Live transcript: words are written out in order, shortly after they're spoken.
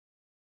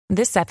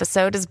This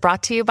episode is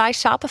brought to you by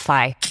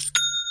Shopify.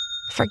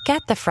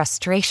 Forget the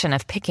frustration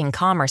of picking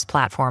commerce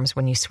platforms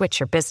when you switch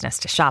your business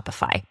to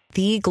Shopify,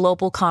 the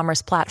global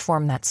commerce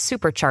platform that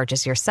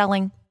supercharges your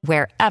selling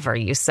wherever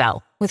you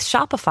sell. With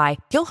Shopify,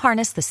 you'll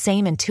harness the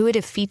same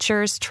intuitive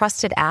features,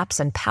 trusted apps,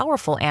 and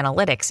powerful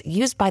analytics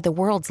used by the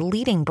world's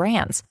leading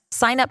brands.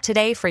 Sign up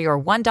today for your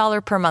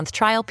 $1 per month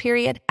trial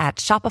period at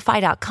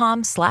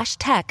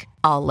shopify.com/tech,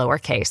 all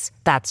lowercase.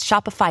 That's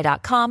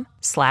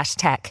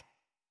shopify.com/tech.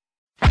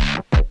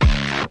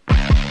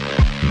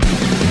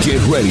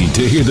 Get ready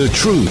to hear the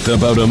truth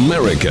about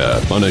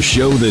America on a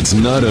show that's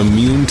not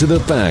immune to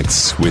the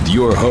facts with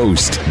your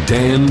host,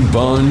 Dan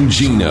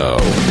Bongino.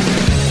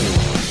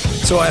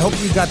 So I hope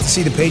you got to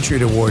see the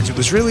Patriot Awards. It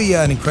was really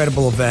an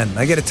incredible event.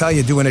 I got to tell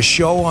you, doing a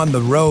show on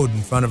the road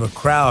in front of a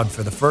crowd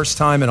for the first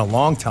time in a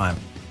long time,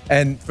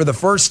 and for the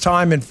first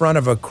time in front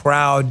of a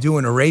crowd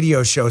doing a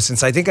radio show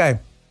since I think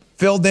I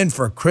filled in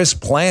for Chris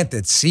Plant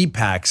at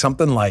CPAC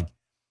something like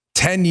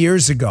 10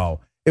 years ago.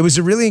 It was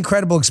a really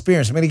incredible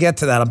experience. I'm going to get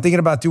to that. I'm thinking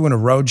about doing a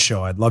road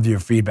show. I'd love your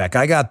feedback.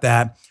 I got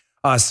that.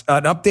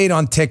 An update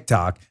on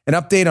TikTok, an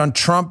update on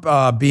Trump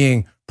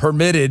being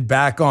permitted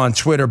back on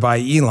Twitter by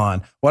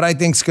Elon, what I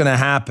think is going to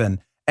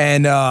happen,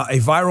 and a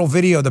viral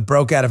video that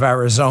broke out of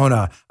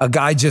Arizona, a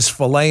guy just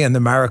filleting the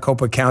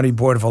Maricopa County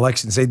Board of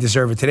Elections. They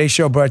deserve it. Today's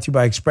show brought to you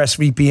by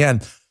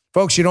ExpressVPN.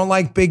 Folks, you don't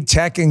like big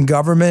tech and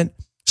government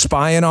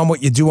spying on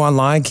what you do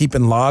online,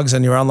 keeping logs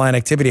on your online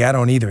activity? I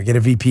don't either. Get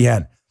a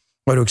VPN.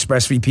 Go to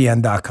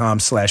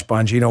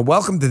expressvpn.com/Bongino.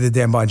 Welcome to the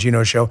Dan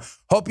Bongino Show.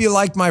 Hope you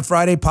liked my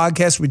Friday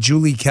podcast with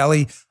Julie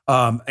Kelly.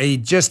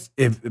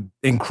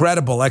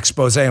 Incredible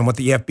expose on what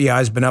the FBI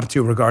has been up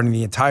to regarding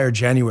the entire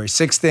January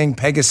 6th thing,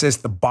 Pegasus,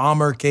 the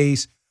bomber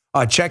case.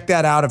 Check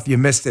that out if you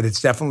missed it. It's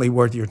definitely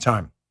worth your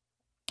time.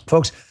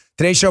 Folks,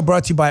 today's show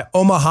brought to you by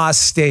Omaha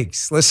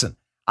Steaks. Listen,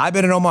 I've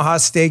been an Omaha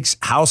Steaks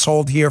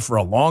household here for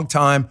a long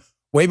time,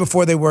 way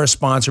before they were a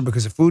sponsor,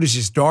 because the food is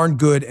just darn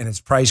good and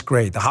it's priced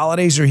great. The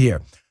holidays are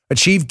here.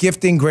 Achieve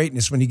gifting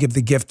greatness when you give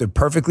the gift of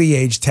perfectly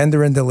aged,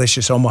 tender, and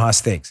delicious Omaha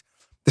Steaks.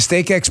 The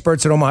steak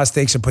experts at Omaha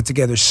Steaks have put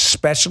together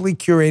specially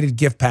curated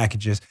gift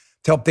packages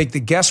to help take the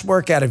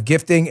guesswork out of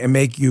gifting and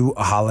make you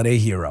a holiday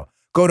hero.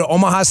 Go to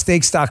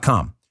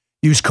omahasteaks.com.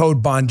 Use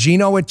code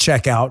Bongino at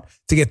checkout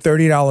to get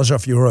 $30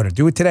 off your order.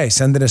 Do it today.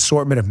 Send an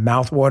assortment of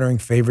mouth-watering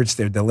favorites.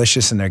 They're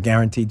delicious and they're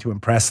guaranteed to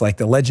impress, like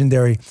the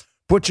legendary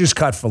Butcher's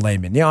Cut filet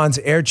mignons,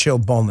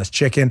 air-chilled boneless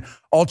chicken,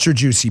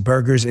 ultra-juicy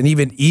burgers, and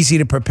even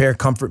easy-to-prepare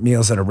comfort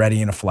meals that are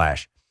ready in a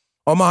flash.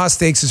 Omaha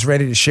Steaks is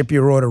ready to ship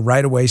your order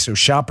right away, so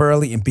shop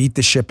early and beat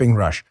the shipping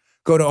rush.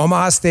 Go to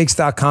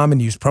omahasteaks.com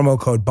and use promo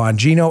code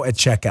Bongino at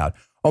checkout.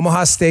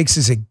 Omaha Steaks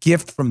is a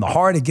gift from the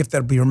heart, a gift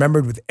that will be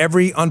remembered with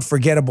every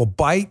unforgettable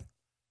bite.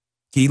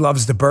 He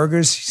loves the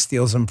burgers. He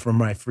steals them from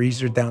my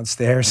freezer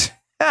downstairs.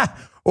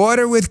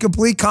 Order with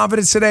complete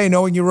confidence today,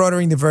 knowing you're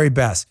ordering the very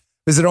best.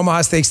 Visit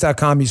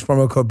omahasteaks.com, use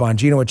promo code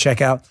Bongino at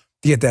checkout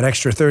to get that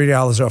extra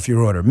 $30 off your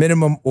order.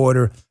 Minimum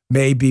order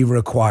may be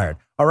required.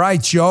 All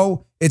right,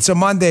 Joe, it's a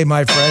Monday,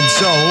 my friend.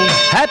 So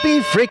happy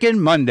freaking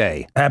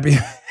Monday. Happy.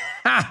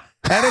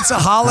 And it's a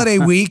holiday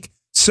week,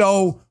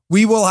 so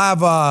we will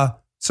have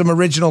some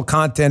original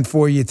content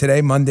for you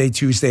today, Monday,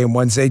 Tuesday, and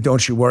Wednesday.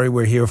 Don't you worry,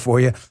 we're here for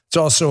you. It's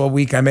also a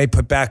week I may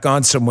put back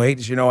on some weight.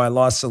 As you know, I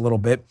lost a little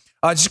bit.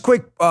 Just a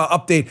quick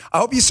update. I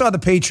hope you saw the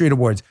Patriot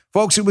Awards.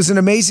 Folks, it was an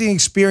amazing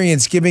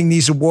experience giving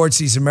these awards,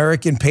 these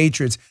American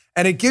Patriots,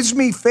 and it gives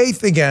me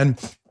faith again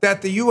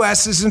that the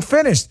U.S. isn't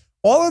finished.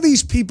 All of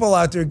these people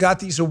out there got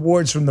these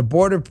awards, from the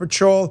Border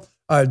Patrol,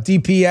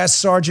 DPS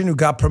sergeant who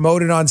got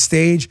promoted on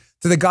stage,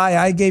 to the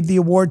guy I gave the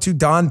award to,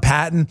 Don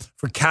Patton,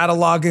 for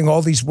cataloging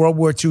all these World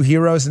War II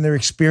heroes and their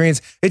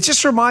experience. It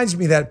just reminds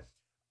me that,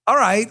 all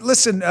right,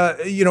 listen,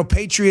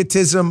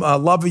 patriotism,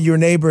 love of your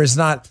neighbor is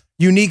not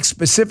unique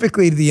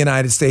specifically to the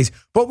United States,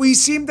 but we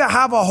seem to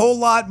have a whole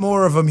lot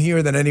more of them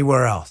here than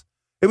anywhere else.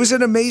 It was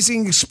an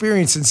amazing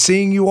experience, and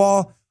seeing you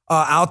all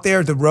out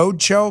there at the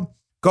road show,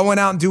 going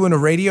out and doing a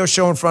radio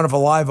show in front of a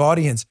live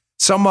audience.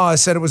 Some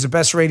said it was the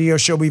best radio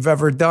show we've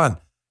ever done.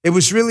 It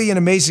was really an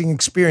amazing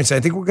experience.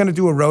 I think we're going to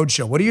do a road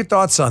show. What are your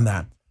thoughts on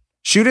that?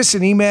 Shoot us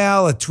an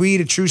email, a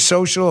tweet, a True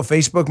Social, a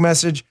Facebook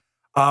message.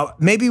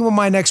 Maybe when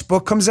my next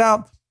book comes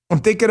out, I'm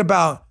thinking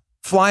about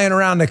flying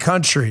around the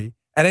country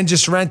and then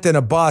just renting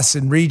a bus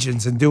in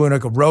regions and doing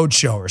like a road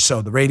show or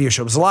so, the radio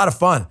show. It was a lot of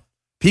fun.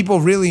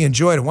 People really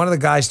enjoyed it. One of the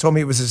guys told me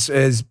it was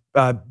his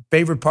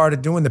favorite part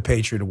of doing the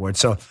Patriot Award.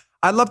 So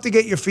I'd love to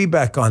get your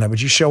feedback on it.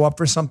 Would you show up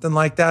for something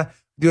like that?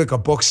 Do like a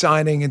book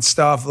signing and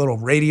stuff, a little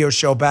radio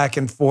show back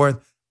and forth.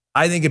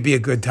 I think it'd be a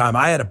good time.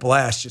 I had a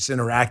blast just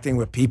interacting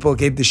with people. It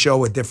gave the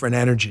show a different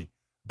energy.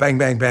 Bang,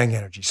 bang, bang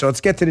energy. So let's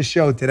get to the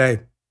show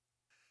today.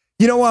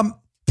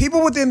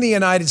 People within the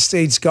United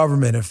States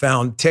government have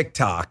found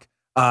TikTok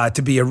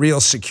to be a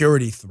real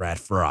security threat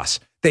for us.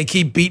 They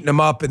keep beating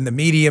them up in the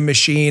media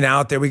machine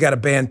out there. We got to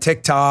ban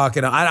TikTok.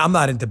 And I'm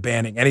not into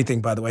banning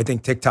anything, by the way. I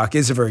think TikTok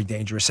is a very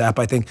dangerous app.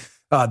 I think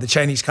the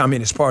Chinese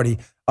Communist Party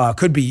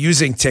could be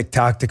using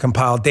TikTok to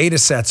compile data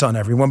sets on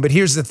everyone. But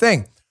here's the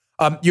thing.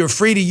 You're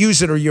free to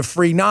use it or you're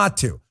free not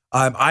to.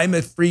 I'm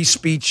a free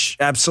speech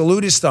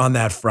absolutist on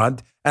that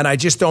front, and I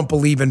just don't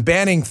believe in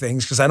banning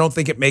things because I don't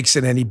think it makes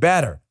it any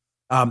better.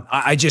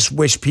 I just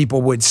wish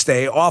people would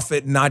stay off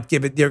it and not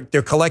give it.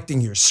 They're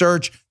collecting your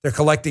search. They're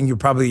collecting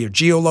probably your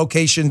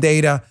geolocation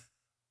data.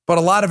 But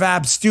a lot of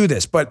apps do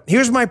this. But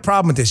here's my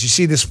problem with this. You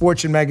see this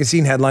Fortune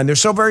magazine headline. They're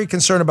so very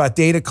concerned about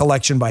data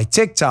collection by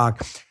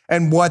TikTok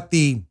and what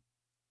the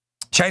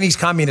Chinese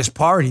Communist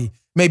Party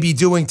may be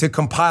doing to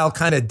compile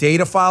kind of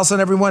data files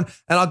on everyone.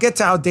 And I'll get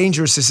to how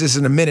dangerous this is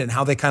in a minute and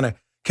how they kind of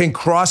can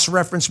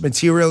cross-reference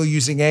material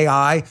using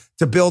AI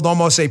to build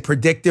almost a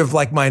predictive,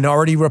 like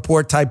Minority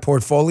Report type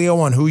portfolio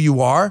on who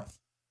you are.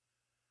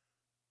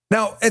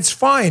 Now, it's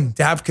fine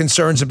to have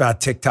concerns about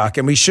TikTok,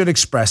 and we should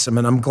express them.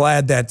 And I'm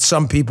glad that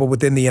some people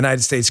within the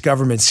United States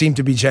government seem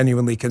to be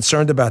genuinely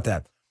concerned about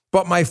that.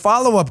 But my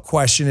follow-up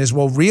question is,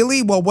 well,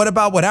 really? Well, what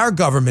about what our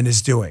government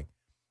is doing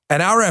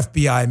and our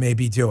FBI may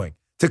be doing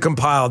to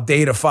compile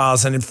data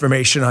files and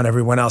information on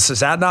everyone else? Does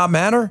that not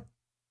matter?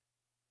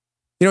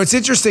 You know, it's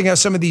interesting how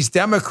some of these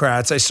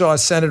Democrats, I saw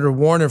Senator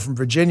Warner from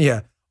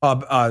Virginia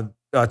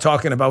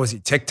talking about, was he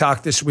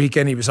TikTok this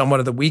weekend? He was on one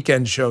of the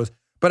weekend shows.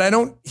 But I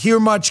don't hear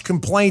much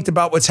complaint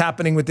about what's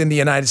happening within the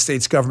United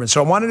States government.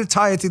 So I wanted to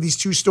tie it to these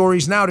two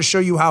stories now to show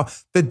you how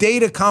the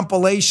data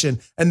compilation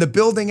and the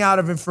building out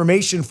of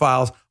information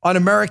files on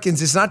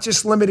Americans is not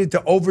just limited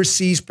to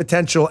overseas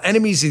potential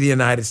enemies of the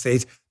United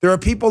States. There are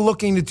people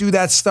looking to do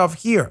that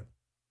stuff here.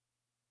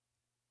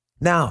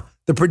 Now,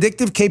 the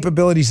predictive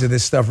capabilities of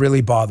this stuff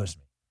really bothers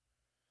me.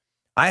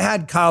 I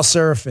had Kyle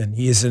Seraphin.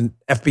 He is an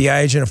FBI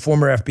agent, a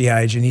former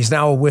FBI agent. He's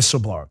now a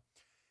whistleblower.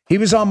 He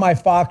was on my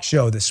Fox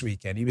show this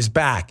weekend. He was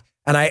back.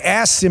 And I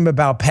asked him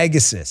about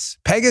Pegasus.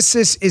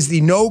 Pegasus is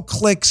the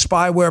no-click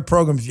spyware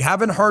program. If you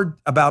haven't heard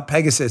about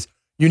Pegasus,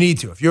 you need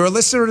to. If you're a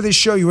listener to this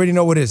show, you already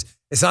know what it is.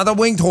 It's not the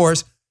winged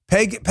horse.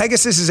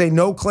 Pegasus is a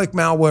no-click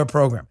malware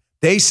program.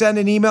 They send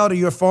an email to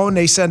your phone.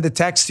 They send a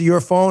text to your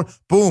phone.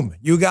 Boom,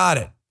 you got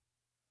it.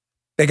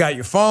 They got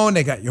your phone.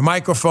 They got your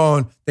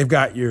microphone. They've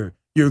got your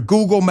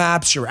Google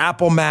Maps, your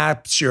Apple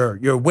Maps, your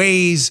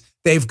Waze.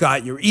 They've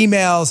got your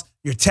emails,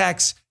 your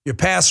texts, your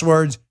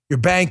passwords, your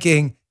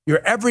banking, your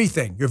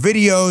everything, your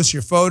videos,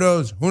 your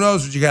photos. Who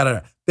knows what you got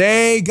it?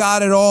 They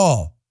got it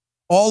all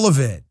of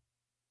it.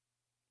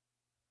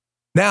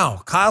 Now,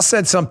 Kyle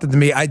said something to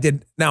me. I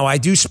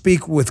do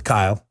speak with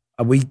Kyle.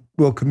 We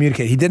will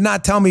communicate. He did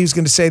not tell me he was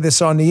going to say this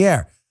on the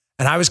air.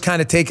 And I was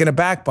kind of taken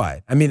aback by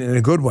it. I mean, in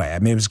a good way. I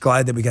mean, I was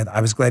glad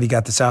he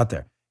got this out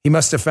there. He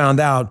must have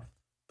found out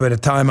by the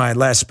time I had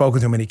last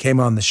spoken to him when he came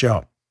on the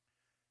show.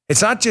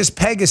 It's not just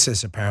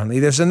Pegasus, apparently.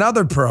 There's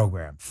another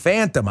program,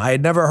 Phantom. I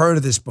had never heard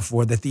of this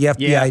before, that the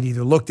FBI had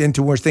either looked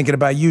into or was thinking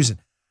about using.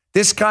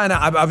 This kind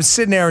of, I was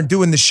sitting there and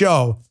doing the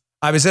show.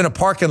 I was in a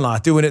parking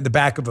lot doing it in the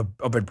back of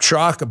a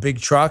truck, a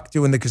big truck,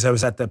 doing it because I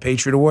was at the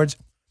Patriot Awards.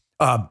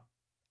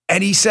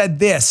 And he said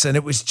this, and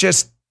it was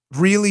just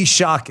really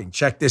shocking.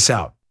 Check this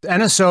out.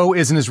 NSO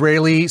is an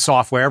Israeli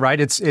software, right?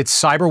 It's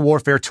cyber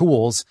warfare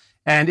tools,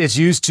 and it's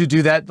used to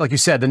do that, like you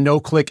said, the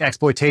no-click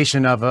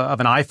exploitation of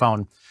an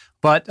iPhone.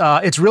 But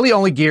it's really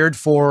only geared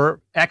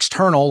for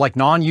external, like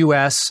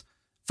non-U.S.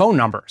 phone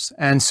numbers.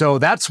 And so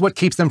that's what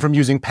keeps them from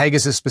using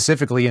Pegasus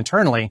specifically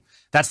internally.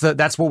 That's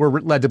what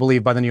we're led to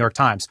believe by the New York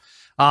Times.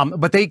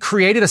 But they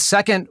created a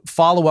second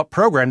follow-up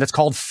program that's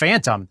called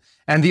Phantom.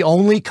 And the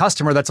only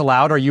customer that's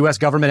allowed are U.S.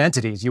 government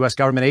entities, U.S.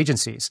 government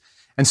agencies.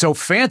 And so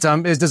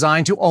Phantom is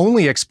designed to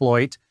only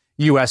exploit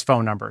U.S.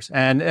 phone numbers.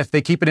 And if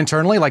they keep it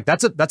internally, like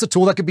that's a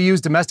tool that could be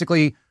used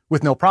domestically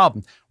with no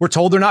problem. We're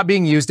told they're not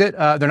being used.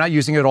 They're not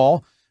using it at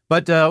all.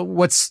 But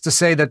what's to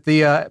say that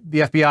the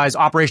FBI's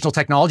operational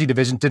technology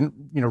division didn't,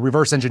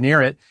 reverse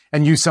engineer it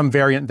and use some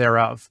variant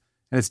thereof?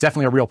 And it's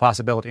definitely a real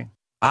possibility.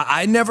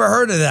 I never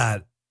heard of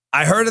that.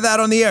 I heard of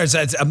that on the air.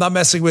 I'm not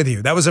messing with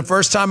you. That was the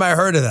first time I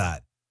heard of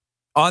that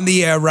on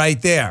the air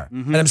right there.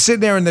 Mm-hmm. And I'm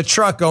sitting there in the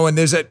truck going,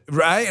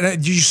 right?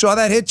 And you saw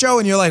that hit, Joe?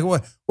 And you're like,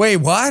 wait,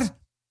 what?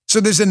 So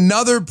there's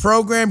another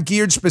program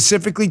geared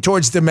specifically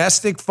towards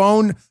domestic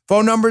phone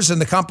numbers and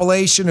the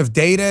compilation of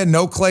data and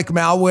no-click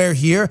malware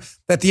here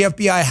that the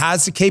FBI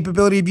has the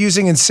capability of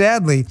using. And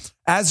sadly,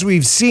 as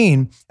we've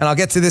seen, and I'll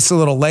get to this a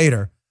little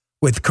later,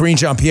 with Karine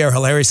Jean-Pierre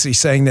hilariously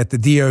saying that the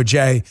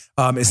DOJ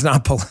is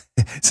not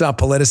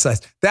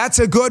politicized. That's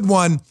a good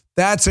one.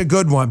 That's a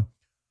good one.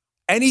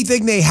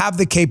 Anything they have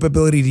the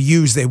capability to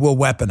use, they will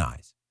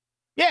weaponize.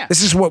 Yeah.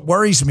 This is what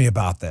worries me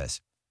about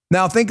this.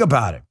 Now, think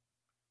about it.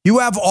 You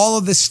have all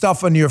of this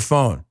stuff on your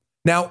phone.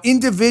 Now,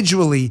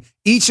 individually,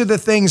 each of the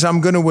things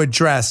I'm going to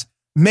address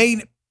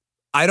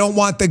I don't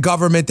want the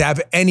government to have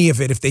any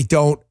of it if they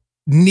don't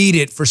need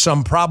it for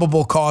some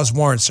probable cause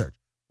warrant search.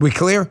 We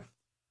clear?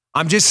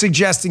 I'm just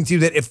suggesting to you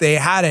that if they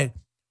had it,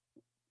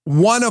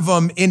 one of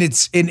them in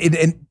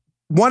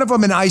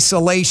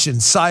isolation,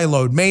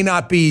 siloed, may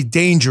not be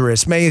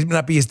dangerous, may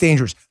not be as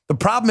dangerous. The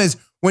problem is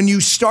when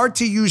you start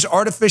to use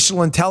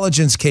artificial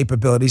intelligence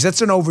capabilities,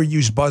 that's an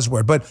overused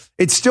buzzword, but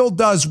it still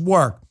does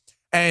work.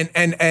 And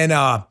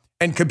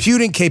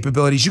computing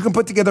capabilities, you can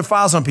put together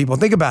files on people.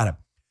 Think about it.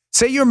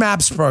 Say your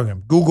Maps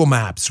program, Google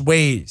Maps,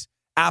 Waze,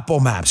 Apple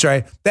Maps,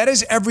 right? That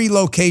is every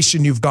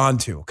location you've gone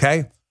to,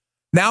 okay?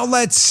 Now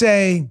let's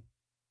say,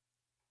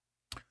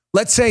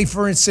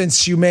 for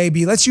instance,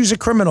 let's use a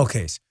criminal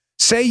case.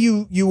 Say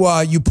you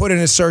put in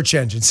a search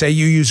engine, say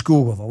you use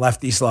Google, the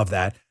lefties love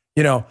that,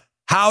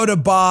 how to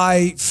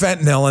buy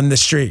fentanyl in the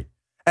street.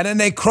 And then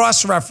they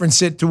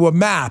cross-reference it to a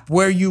map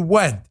where you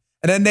went.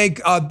 And then they,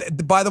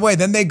 by the way,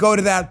 then they go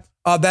to that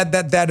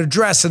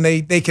address and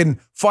they can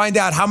find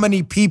out how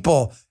many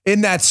people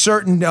in that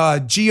certain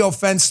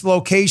geofenced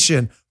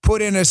location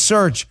put in a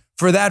search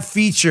for that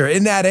feature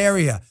in that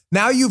area.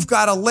 Now you've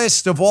got a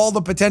list of all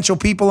the potential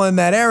people in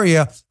that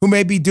area who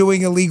may be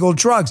doing illegal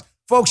drugs.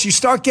 Folks, you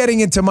start getting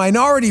into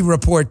Minority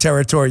Report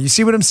territory. You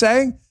see what I'm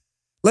saying?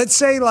 Let's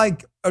say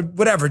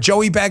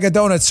Joey Bag of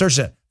Donuts search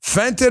it.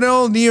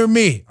 Fentanyl near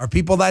me. Are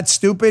people that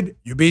stupid?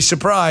 You'd be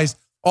surprised.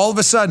 All of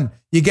a sudden,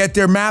 you get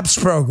their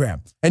Maps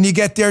program and you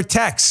get their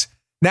texts.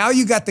 Now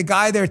you got the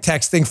guy there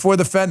texting for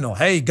the fentanyl.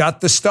 Hey,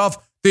 got the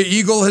stuff. The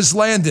Eagle has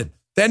landed.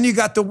 Then you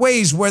got the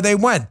Waze where they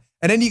went.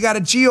 And then you got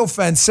a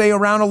geofence, say,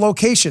 around a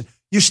location.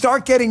 You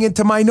start getting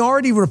into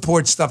Minority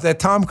Report stuff, that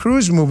Tom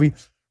Cruise movie,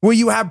 where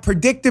you have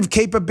predictive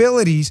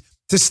capabilities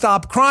to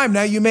stop crime.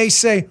 Now, you may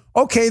say,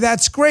 okay,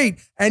 that's great.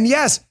 And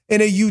yes,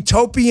 in a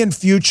utopian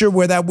future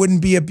where that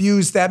wouldn't be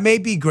abused, that may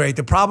be great.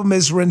 The problem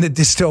is we're in the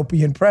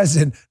dystopian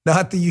present,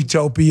 not the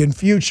utopian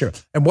future.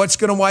 And what's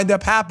going to wind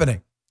up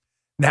happening?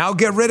 Now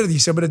get rid of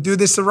these. I'm going to do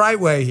this the right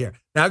way here.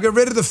 Now get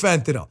rid of the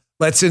fentanyl.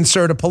 Let's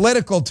insert a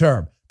political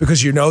term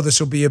because this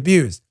will be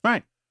abused.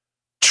 Right.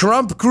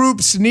 Trump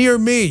groups near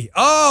me.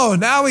 Oh,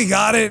 now we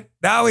got it.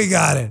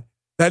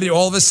 Then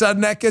all of a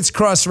sudden that gets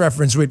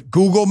cross-referenced with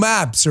Google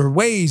Maps or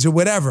Waze or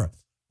whatever.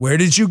 Where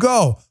did you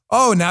go?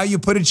 Oh, now you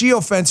put a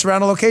geofence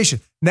around a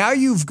location. Now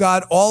you've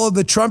got all of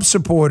the Trump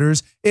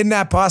supporters in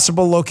that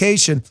possible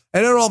location.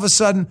 And then all of a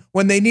sudden,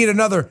 when they need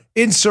another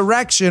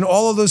insurrection,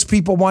 all of those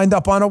people wind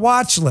up on a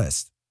watch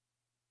list.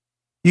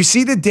 You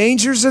see the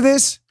dangers of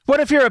this? What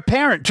if you're a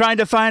parent trying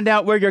to find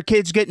out where your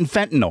kid's getting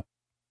fentanyl?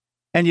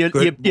 And you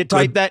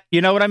type that,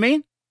 you know what I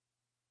mean?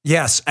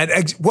 Yes.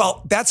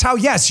 Well, that's how,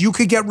 yes, you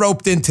could get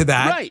roped into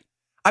that. Right.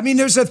 I mean,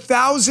 there's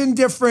 1,000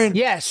 different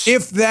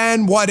if,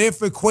 then, what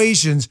if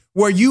equations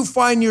where you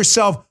find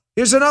yourself.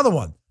 Here's another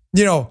one,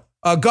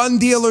 gun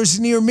dealers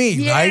near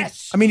me, right?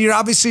 I mean, you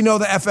obviously know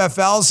the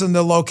FFLs and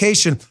the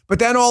location, but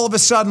then all of a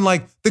sudden,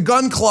 the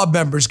gun club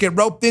members get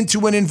roped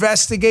into an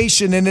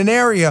investigation in an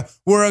area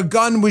where a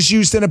gun was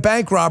used in a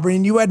bank robbery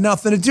and you had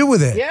nothing to do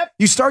with it. Yep.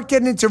 You start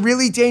getting into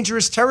really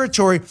dangerous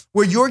territory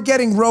where you're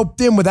getting roped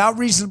in without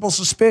reasonable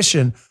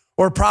suspicion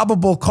or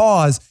probable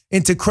cause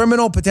into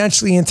criminal,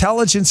 potentially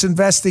intelligence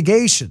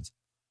investigations.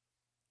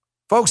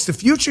 Folks, the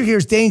future here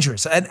is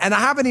dangerous. And I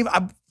haven't even,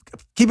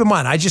 keep in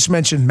mind, I just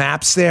mentioned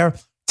Maps there,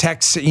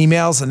 texts,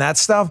 emails, and that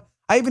stuff.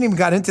 I haven't even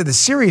got into the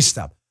serious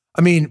stuff.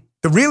 I mean,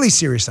 the really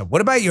serious stuff.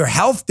 What about your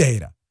health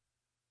data?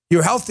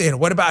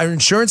 What about our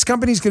insurance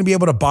companies going to be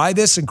able to buy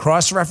this and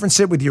cross-reference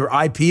it with your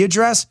IP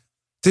address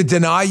to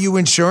deny you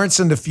insurance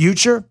in the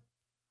future?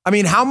 I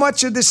mean, how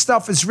much of this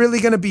stuff is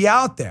really going to be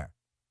out there?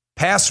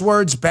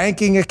 Passwords,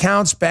 banking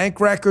accounts, bank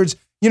records.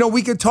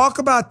 We could talk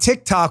about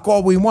TikTok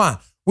all we want,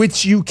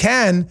 which you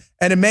can,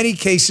 and in many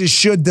cases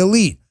should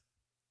delete.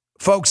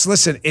 Folks,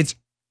 listen,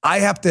 I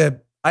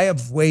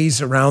have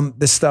ways around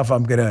this stuff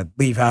I'm going to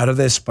leave out of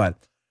this, but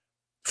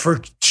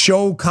for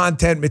show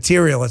content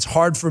material, it's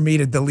hard for me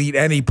to delete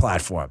any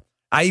platform.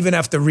 I even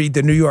have to read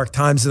the New York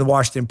Times and the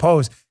Washington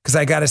Post because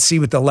I got to see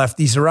what the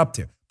lefties are up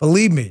to.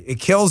 Believe me, it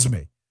kills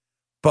me,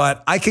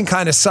 but I can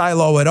kind of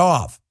silo it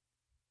off.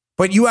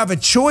 But you have a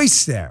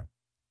choice there.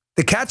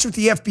 The catch with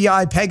the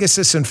FBI,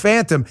 Pegasus, and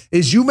Phantom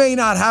is you may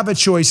not have a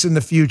choice in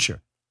the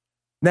future.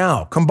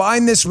 Now,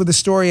 combine this with a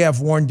story I've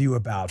warned you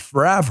about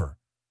forever,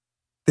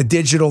 the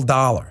digital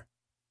dollar.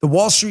 The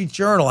Wall Street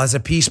Journal has a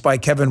piece by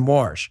Kevin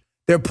Warsh.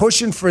 They're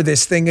pushing for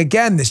this thing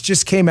again. This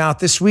just came out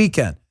this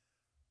weekend.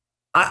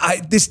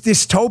 This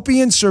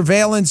dystopian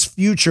surveillance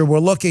future we're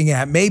looking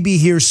at may be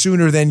here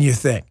sooner than you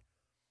think.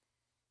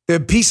 The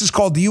piece is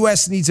called "The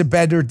U.S. Needs a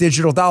Better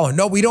Digital Dollar."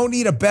 No, we don't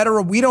need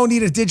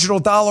a digital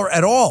dollar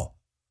at all.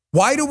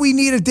 Why do we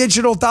need a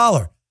digital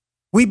dollar?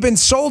 We've been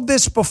sold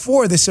this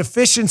before, this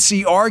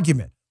efficiency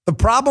argument. The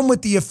problem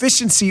with the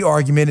efficiency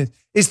argument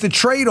is the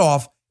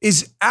trade-off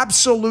is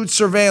absolute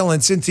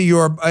surveillance into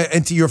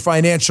your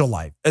financial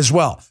life as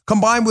well,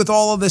 combined with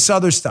all of this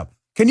other stuff.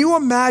 Can you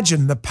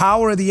imagine the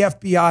power of the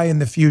FBI in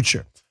the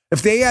future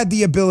if they had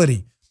the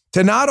ability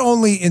to not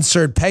only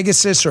insert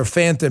Pegasus or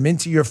Phantom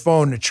into your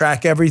phone to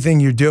track everything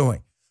you're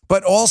doing,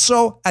 but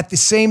also at the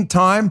same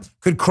time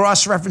could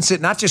cross-reference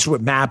it, not just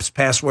with maps,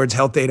 passwords,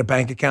 health data,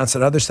 bank accounts,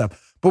 and other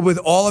stuff, but with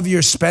all of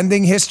your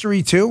spending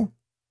history too?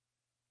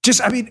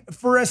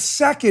 For a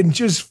second,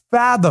 just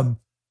fathom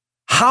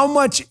how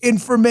much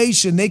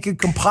information they could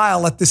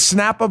compile at the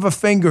snap of a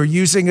finger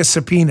using a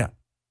subpoena.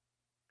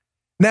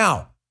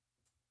 Now,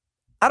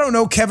 I don't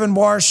know Kevin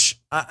Warsh.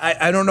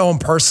 I don't know him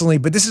personally,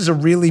 but this is a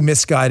really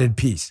misguided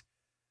piece.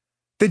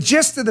 The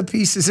gist of the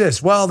piece is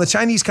this. Well, the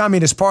Chinese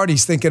Communist Party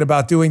is thinking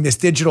about doing this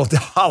digital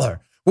dollar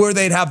where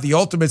they'd have the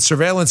ultimate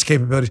surveillance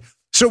capabilities.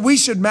 So we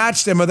should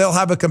match them or they'll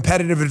have a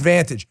competitive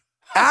advantage.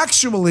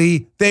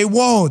 Actually, they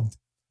won't.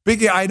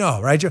 I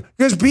know, right?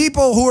 Because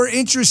people who are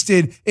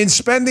interested in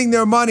spending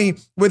their money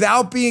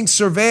without being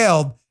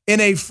surveilled in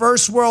a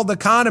first world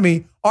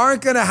economy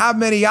aren't going to have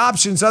many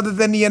options other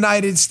than the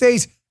United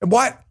States. And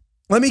what?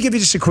 Let me give you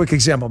just a quick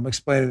example. I'm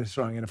explaining this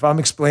wrong. And if I'm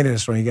explaining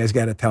this wrong, you guys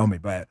got to tell me.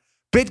 But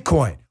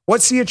Bitcoin.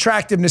 What's the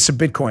attractiveness of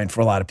Bitcoin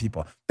for a lot of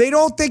people? They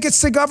don't think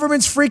it's the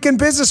government's freaking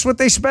business what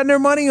they spend their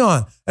money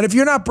on. And if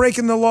you're not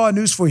breaking the law,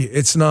 news for you,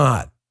 it's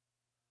not.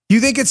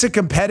 You think it's a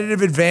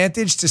competitive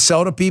advantage to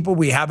sell to people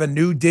we have a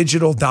new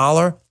digital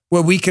dollar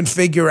where we can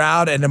figure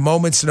out at a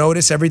moment's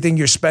notice everything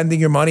you're spending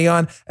your money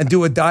on and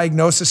do a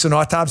diagnosis and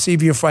autopsy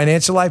of your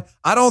financial life?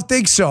 I don't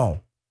think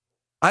so.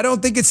 I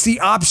don't think it's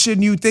the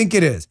option you think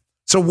it is.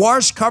 So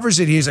Warsh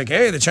covers it. He's like,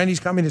 hey, the Chinese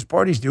Communist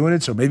Party's doing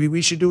it, so maybe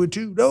we should do it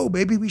too. No,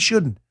 maybe we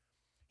shouldn't.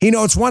 He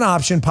notes one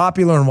option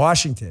popular in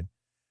Washington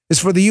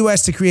is for the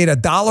U.S. to create a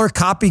dollar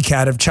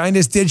copycat of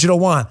China's digital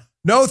yuan.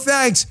 No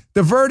thanks.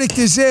 The verdict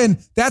is in.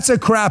 That's a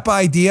crap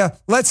idea.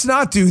 Let's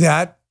not do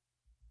that.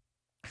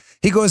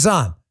 He goes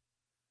on.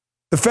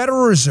 The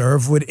Federal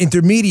Reserve would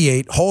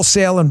intermediate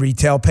wholesale and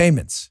retail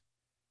payments,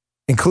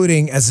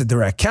 including as a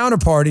direct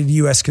counterparty to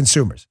U.S.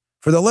 consumers.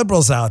 For the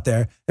liberals out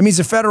there, it means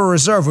the Federal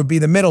Reserve would be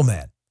the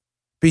middleman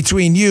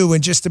between you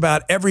and just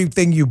about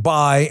everything you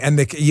buy and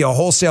the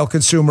wholesale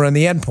consumer and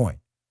the endpoint.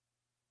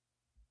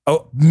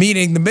 Oh,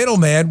 meaning the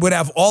middleman would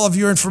have all of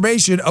your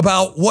information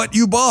about what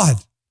you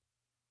bought.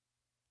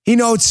 He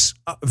notes,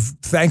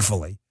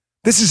 thankfully,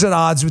 this is at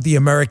odds with the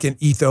American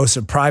ethos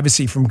of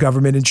privacy from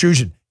government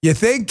intrusion. You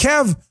think,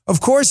 Kev?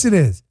 Of course it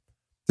is.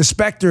 The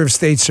specter of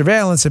state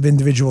surveillance of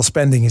individual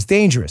spending is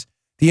dangerous.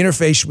 The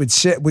interface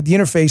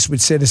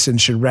with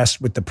citizens should rest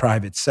with the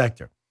private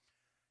sector.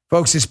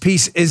 Folks, this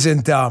piece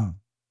isn't,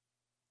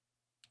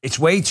 it's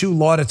way too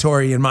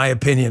laudatory, in my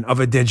opinion, of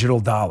a digital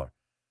dollar.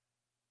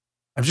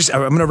 I'm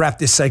going to wrap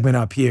this segment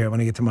up here. I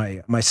want to get to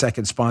my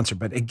second sponsor.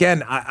 But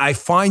again, I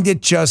find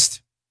it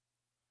just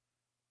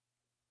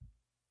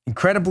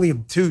incredibly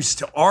obtuse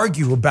to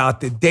argue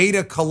about the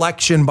data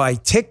collection by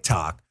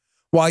TikTok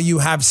while you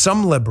have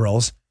some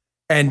liberals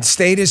and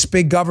statist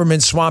big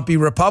government swampy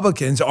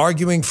Republicans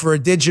arguing for a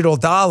digital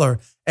dollar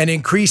and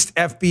increased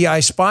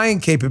FBI spying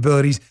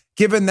capabilities,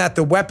 given that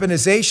the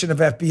weaponization of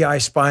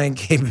FBI spying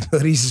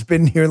capabilities has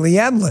been nearly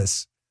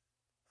endless.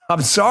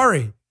 I'm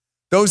sorry.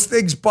 Those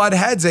things butt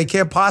heads. They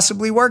can't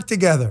possibly work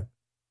together.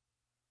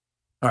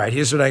 All right,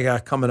 here's what I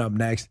got coming up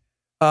next.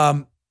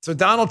 So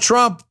Donald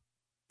Trump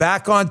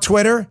back on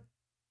Twitter.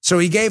 So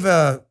he gave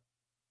an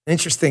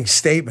interesting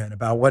statement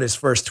about what his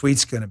first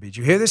tweet's going to be. Did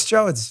you hear this,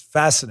 Joe? It's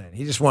fascinating.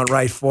 He just went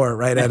right for it,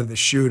 right out of the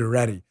chute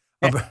already.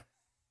 They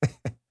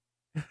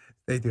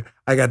do.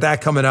 I got that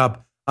coming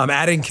up.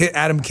 Adam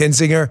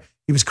Kinzinger.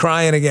 He was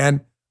crying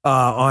again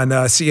on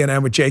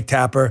CNN with Jake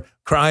Tapper,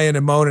 crying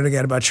and moaning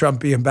again about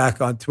Trump being back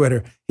on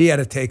Twitter. He had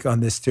a take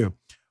on this too.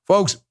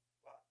 Folks,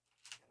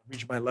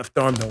 reach my left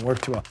arm, don't work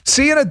too well.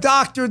 Seeing a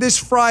doctor this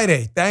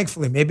Friday,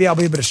 thankfully. Maybe I'll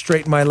be able to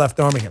straighten my left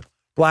arm again.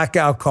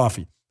 Blackout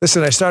Coffee.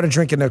 Listen, I started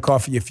drinking their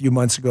coffee a few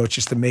months ago. It's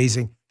just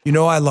amazing. You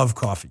know I love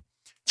coffee.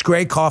 It's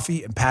great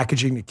coffee and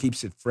packaging that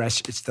keeps it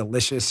fresh. It's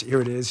delicious. Here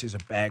it is. Here's a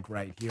bag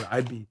right here.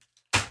 I'd be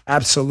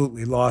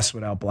absolutely lost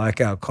without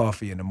Blackout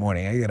Coffee in the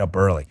morning. I get up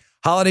early.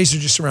 Holidays are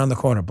just around the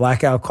corner.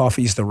 Blackout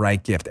Coffee is the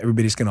right gift.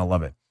 Everybody's going to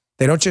love it.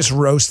 They don't just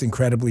roast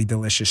incredibly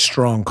delicious,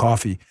 strong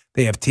coffee.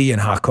 They have tea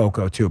and hot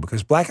cocoa too,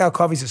 because Blackout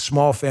Coffee is a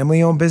small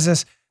family-owned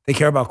business. They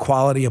care about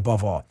quality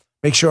above all.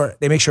 They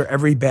make sure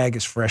every bag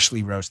is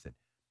freshly roasted.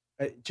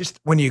 Just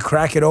when you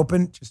crack it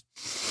open,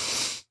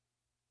 just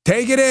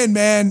take it in,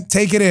 man.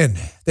 Take it in.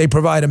 They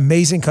provide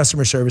amazing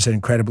customer service and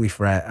incredibly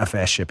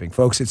fast shipping.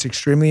 Folks, it's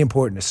extremely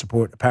important to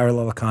support a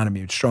parallel economy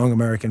with strong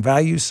American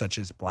values such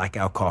as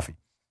Blackout Coffee.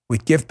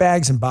 With gift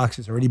bags and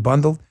boxes already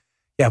bundled,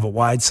 you have a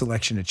wide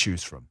selection to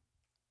choose from.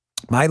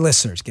 My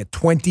listeners get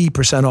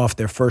 20% off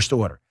their first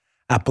order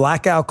at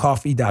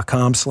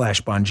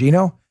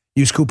blackoutcoffee.com/Bongino.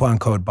 Use coupon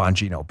code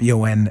Bongino,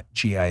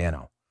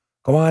 Bongino.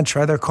 Go on,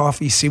 try their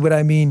coffee. See what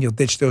I mean? You'll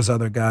ditch those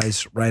other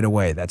guys right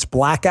away. That's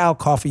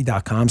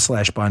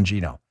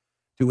blackoutcoffee.com/Bongino.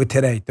 Do it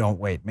today. Don't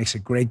wait. Makes a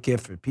great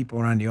gift for people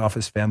around the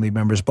office, family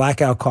members.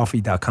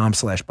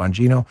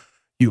 blackoutcoffee.com/Bongino.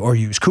 Or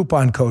use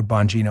coupon code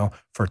Bongino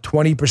for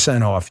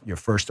 20% off your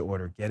first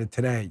order. Get it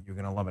today. You're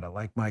going to love it. I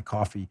like my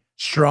coffee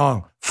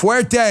strong.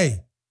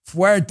 Fuerte.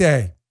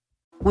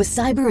 With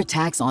cyber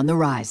attacks on the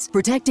rise,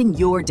 protecting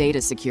your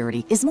data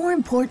security is more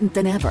important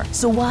than ever.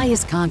 So why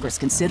is Congress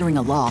considering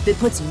a law that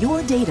puts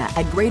your data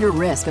at greater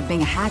risk of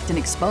being hacked and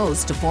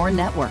exposed to foreign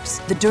networks?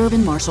 The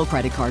Durbin-Marshall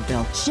credit card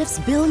bill shifts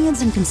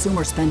billions in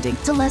consumer spending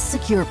to less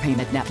secure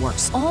payment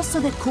networks, all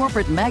so that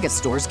corporate mega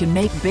stores can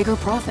make bigger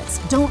profits.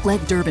 Don't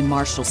let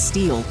Durbin-Marshall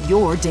steal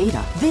your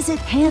data. Visit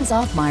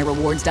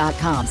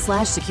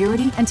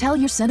handsoffmyrewards.com/security and tell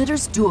your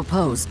senators to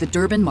oppose the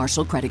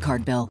Durbin-Marshall credit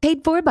card bill.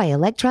 Paid for by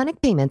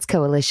Electronic Payments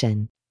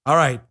Coalition. All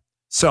right.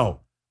 So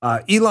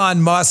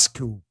Elon Musk,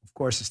 who, of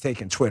course, has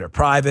taken Twitter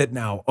private,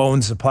 now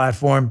owns the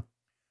platform.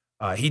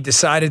 He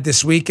decided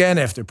this weekend,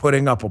 after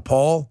putting up a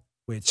poll,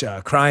 which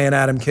crying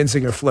Adam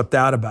Kinzinger flipped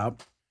out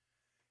about,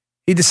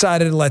 he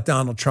decided to let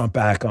Donald Trump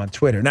back on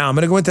Twitter. Now, I'm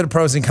going to go into the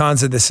pros and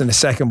cons of this in a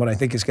second, what I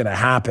think is going to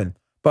happen.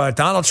 But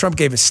Donald Trump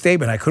gave a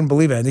statement. I couldn't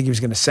believe it. I didn't think he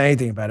was going to say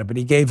anything about it. But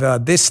he gave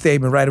this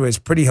statement right away. It's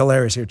pretty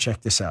hilarious. Here,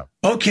 check this out.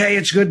 Okay,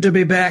 it's good to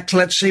be back.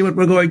 Let's see what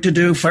we're going to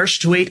do.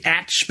 First tweet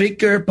at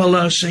Speaker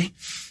Pelosi.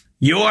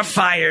 You're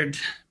fired.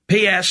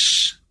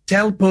 P.S.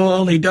 Tell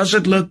Paul he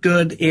doesn't look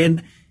good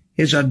in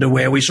his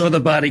underwear. We saw the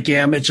body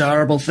cam. It's a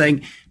horrible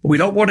thing. But we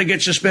don't want to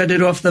get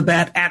suspended off the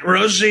bat. At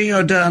Rosie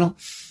O'Donnell.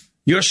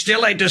 You're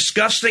still a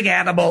disgusting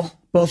animal,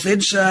 both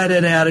inside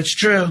and out. It's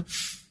true.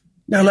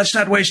 Now, let's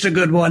not waste a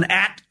good one.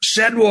 At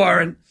Sen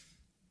Warren,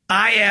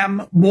 I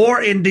am more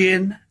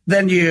Indian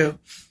than you.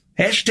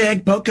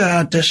 Hashtag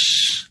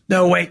Pocahontas.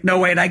 No, wait,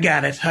 I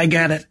got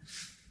it.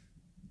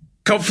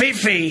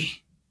 Kofifi,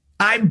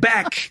 I'm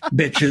back,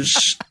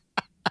 bitches.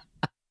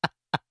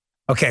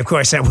 Okay, of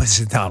course, that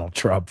wasn't Donald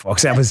Trump,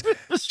 folks. That was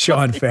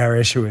Sean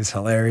Farish, who is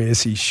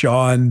hilarious. He's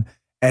Sean,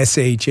 SHAWN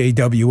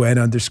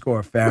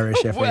 _Farish,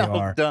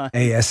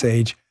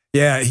 FARASH.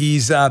 Yeah,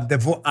 he's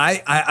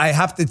I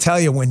have to tell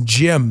you, when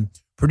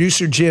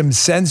producer Jim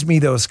sends me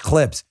those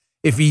clips,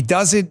 if he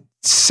doesn't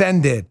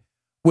send it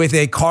with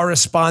a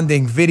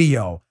corresponding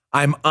video,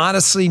 I'm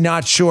honestly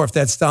not sure if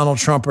that's Donald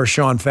Trump or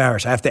Sean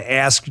Farish. I have to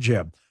ask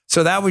Jim.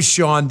 So that was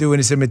Sean doing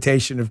his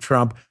imitation of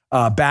Trump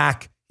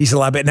back. He's a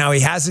lot bit. Now, he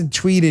hasn't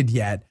tweeted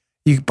yet,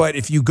 but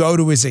if you go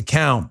to his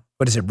account,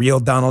 what is it, Real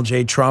Donald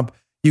J. Trump,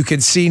 you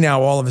can see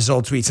now all of his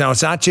old tweets. Now,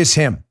 it's not just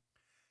him.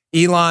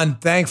 Elon,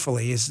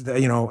 thankfully, is,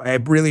 I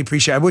really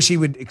appreciate it. I wish he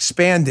would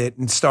expand it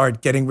and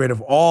start getting rid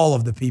of all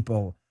of the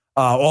people,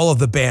 all of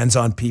the bans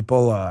on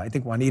people. I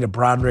think Juanita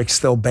Broderick's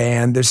still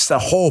banned. There's a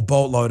whole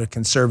boatload of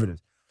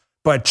conservatives.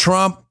 But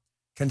Trump,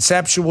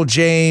 Conceptual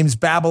James,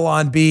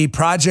 Babylon Bee,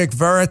 Project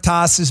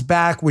Veritas is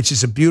back, which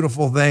is a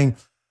beautiful thing.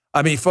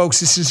 I mean, folks,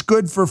 this is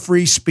good for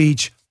free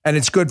speech and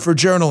it's good for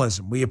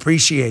journalism. We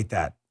appreciate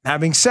that.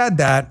 Having said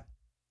that,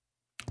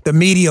 the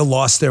media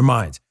lost their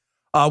minds.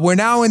 We're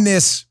now in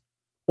this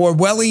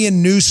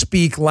Orwellian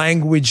newspeak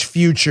language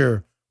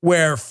future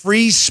where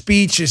free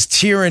speech is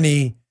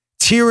tyranny,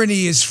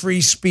 tyranny is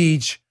free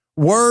speech,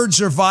 words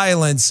are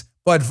violence,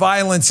 but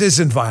violence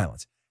isn't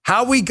violence.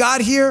 How we got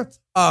here?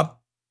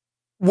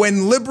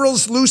 When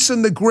liberals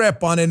loosen the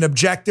grip on an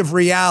objective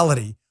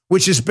reality,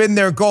 which has been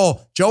their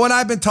goal. Joe and I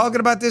have been talking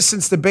about this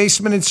since the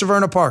basement in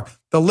Severna Park.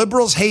 The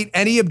liberals hate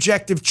any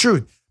objective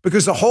truth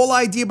because the whole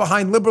idea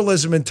behind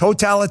liberalism and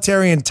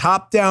totalitarian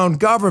top-down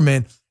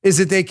government is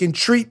that they can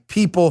treat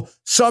people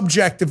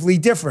subjectively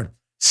different.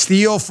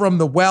 Steal from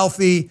the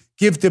wealthy,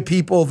 give to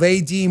people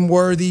they deem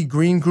worthy,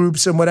 green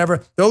groups and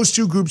whatever. Those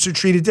two groups are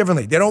treated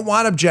differently. They don't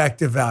want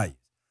objective values.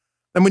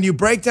 And when you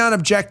break down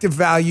objective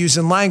values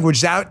and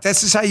language,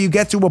 this is how you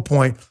get to a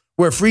point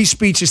where free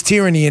speech is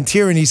tyranny and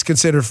tyranny is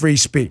considered free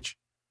speech.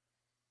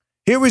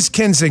 Here was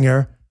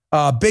Kinzinger,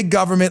 big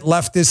government,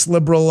 leftist,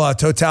 liberal,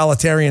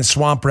 totalitarian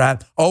swamp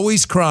rat,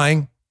 always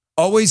crying,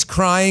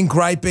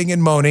 griping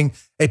and moaning,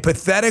 a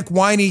pathetic,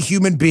 whiny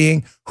human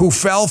being who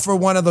fell for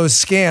one of those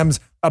scams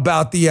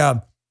about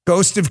the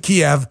Ghost of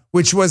Kiev,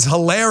 which was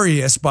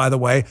hilarious, by the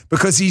way,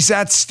 because he's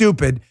that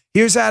stupid.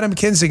 Here's Adam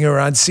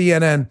Kinzinger on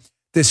CNN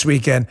this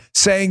weekend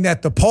saying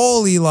that the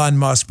poll Elon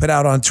Musk put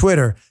out on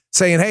Twitter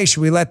saying, hey,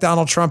 should we let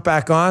Donald Trump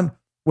back on?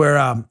 Where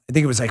I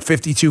think it was like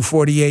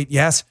 52-48,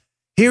 yes.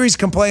 Here he's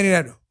complaining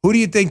that, who do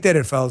you think did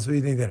it, fellas? Who do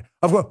you think did it?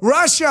 Of course,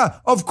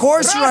 Russia. Of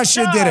course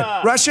Russia did it.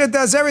 Russia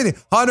does everything.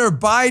 Hunter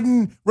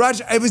Biden,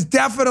 Russia. It was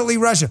definitely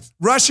Russia.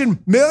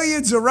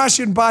 Millions of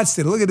Russian bots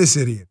did it. Look at this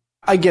idiot.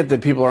 I get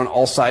that people are on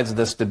all sides of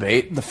this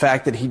debate. The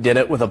fact that he did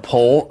it with a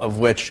poll of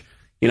which,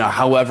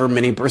 however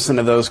many %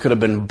 of those could have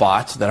been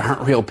bots that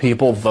aren't real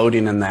people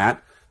voting in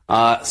that.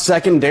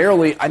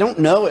 Secondarily, I don't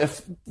know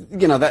if,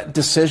 that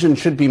decision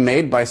should be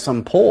made by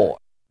some poll.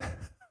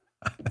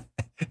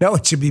 No,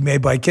 it should be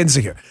made by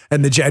Kinzinger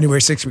and the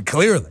January 6th week,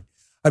 clearly.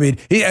 I mean,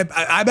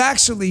 I'm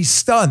actually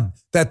stunned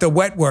that the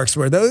wet works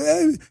where get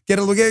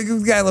a little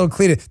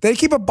Kleenex. They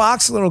keep a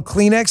box of little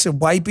Kleenex and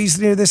wipies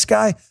near this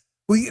guy.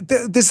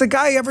 Does the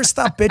guy ever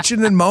stop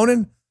bitching and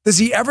moaning? Does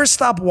he ever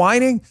stop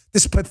whining?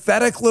 This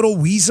pathetic little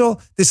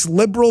weasel, this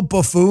liberal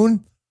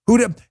buffoon.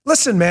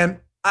 Listen, man,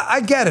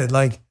 I get it.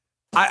 Like,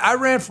 I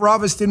ran for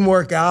office, didn't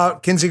work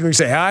out. Kinzinger would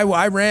say,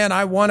 I ran,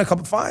 I won a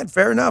couple. Fine,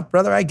 fair enough,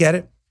 brother, I get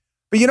it.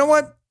 But you know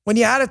what? When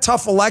you had a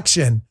tough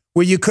election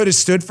where you could have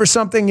stood for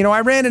something, I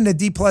ran in a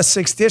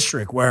D+6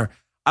 district where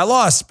I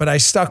lost, but I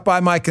stuck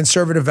by my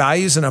conservative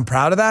values, and I'm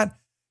proud of that.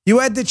 You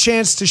had the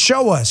chance to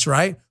show us,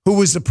 right, who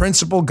was the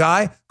principal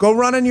guy. Go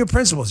run on your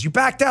principles. You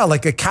backed out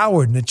like a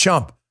coward and a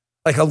chump,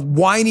 like a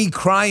whiny,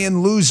 crying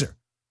loser.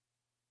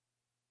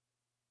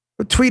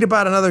 Or tweet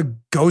about another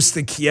Ghost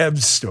of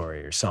Kiev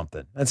story or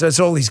something. That's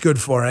all he's good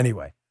for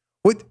anyway.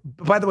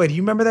 By the way, do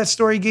you remember that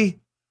story, Guy?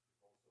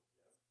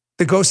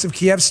 The Ghost of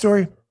Kiev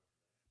story?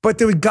 But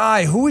the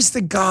guy, who is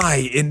the guy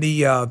in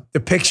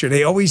the picture?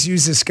 They always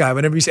use this guy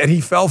whenever and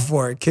he fell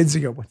for it. Kids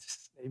go, what's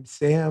his name?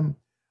 Sam?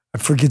 I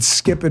forget,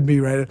 skipping me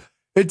right.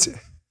 It's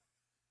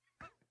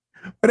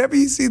whenever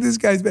you see this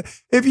guy's,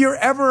 if you're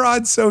ever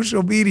on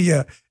social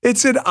media,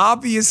 it's an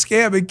obvious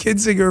scam, and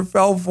Kinzinger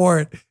fell for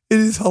it. It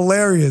is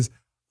hilarious.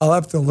 I'll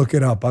have to look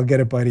it up. I'll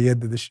get it by the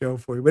end of the show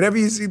for you. Whenever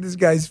you see this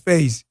guy's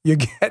face, you're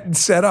getting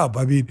set up.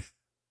 I mean,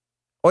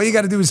 all you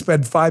got to do is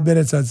spend 5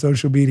 minutes on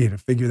social media to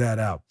figure that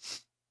out.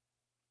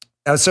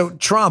 So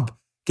Trump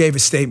gave a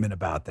statement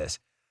about this.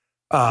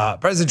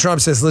 President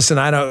Trump says, listen,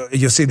 I know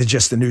you'll see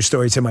the news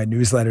story. It's in my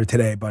newsletter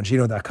today,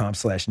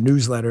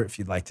 Bongino.com/newsletter. If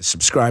you'd like to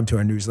subscribe to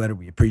our newsletter,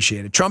 we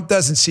appreciate it. Trump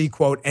doesn't see,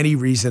 quote, any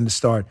reason to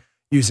start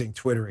using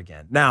Twitter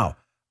again. Now,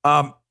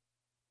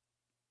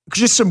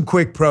 just some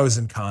quick pros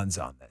and cons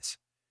on this.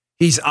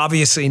 He's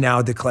obviously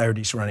now declared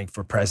he's running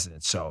for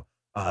president. So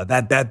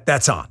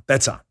that's on.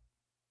 That's on.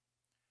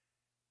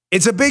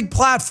 It's a big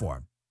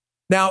platform.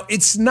 Now,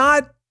 it's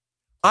not,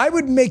 I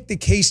would make the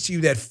case to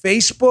you that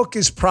Facebook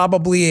is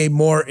probably a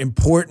more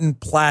important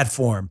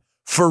platform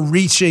for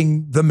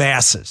reaching the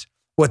masses,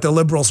 what the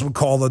liberals would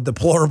call the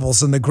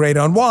deplorables and the great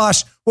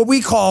unwashed, what we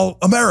call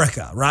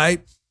America,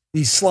 right?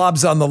 These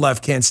slobs on the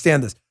left can't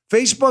stand this.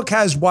 Facebook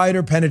has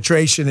wider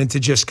penetration into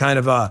just kind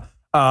of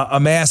a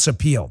mass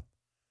appeal.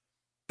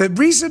 The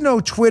reason,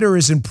 though, Twitter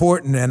is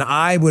important, and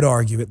I would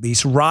argue at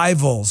least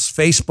rivals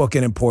Facebook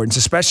in importance,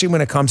 especially when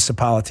it comes to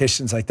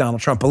politicians like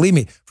Donald Trump. Believe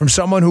me, from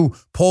someone who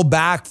pulled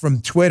back from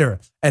Twitter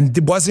and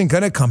wasn't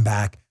going to come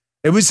back,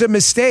 it was a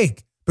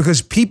mistake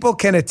because people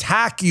can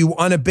attack you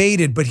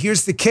unabated. But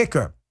here's the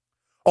kicker.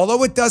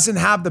 Although it doesn't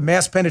have the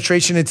mass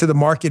penetration into the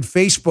market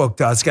Facebook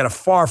does, it's got a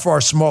far, far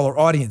smaller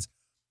audience.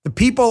 The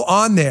people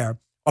on there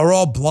are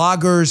all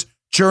bloggers,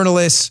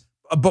 journalists,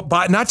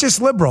 but not just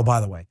liberal, by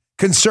the way,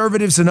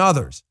 conservatives and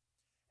others,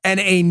 and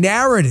a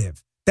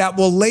narrative that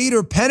will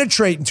later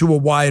penetrate into a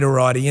wider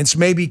audience,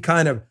 maybe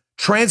kind of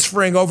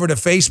transferring over to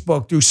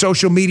Facebook through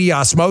social media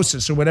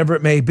osmosis or whatever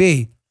it may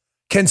be,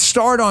 can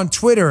start on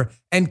Twitter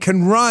and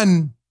can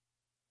run,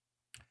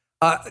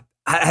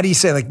 how do you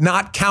say, like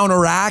not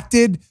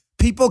counteracted?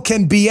 People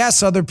can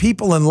BS other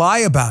people and lie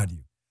about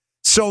you.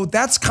 So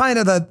that's kind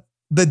of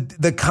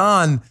the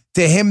con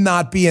to him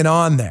not being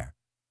on there.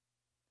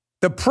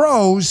 The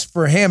pros,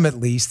 for him at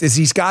least, is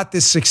he's got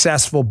this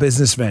successful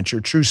business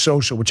venture, True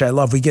Social, which I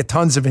love. We get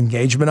tons of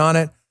engagement on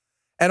it.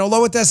 And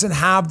although it doesn't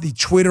have the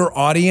Twitter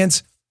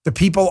audience, the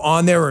people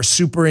on there are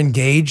super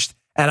engaged.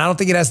 And I don't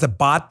think it has the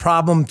bot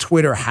problem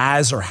Twitter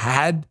has or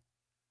had.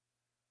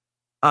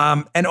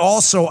 And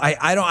also,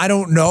 I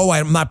don't know.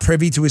 I'm not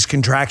privy to his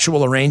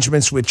contractual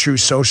arrangements with True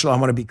Social. I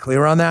want to be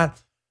clear on that.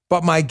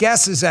 But my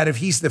guess is that if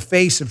he's the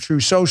face of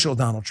True Social,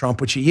 Donald Trump,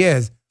 which he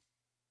is,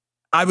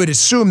 I would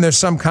assume there's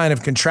some kind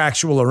of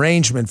contractual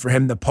arrangement for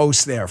him to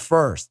post there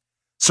first.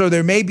 So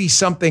there may be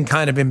something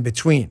kind of in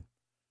between.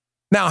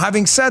 Now,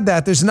 having said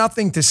that, there's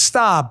nothing to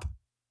stop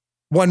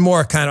one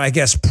more kind of, I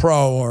guess,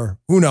 pro, or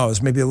who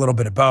knows, maybe a little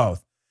bit of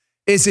both,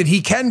 is that he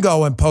can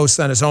go and post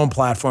on his own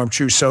platform,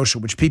 True Social,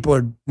 which people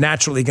are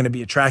naturally going to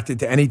be attracted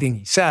to anything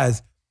he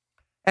says.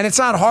 And it's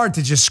not hard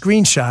to just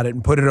screenshot it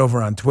and put it over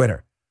on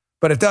Twitter.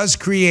 But it does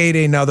create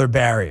another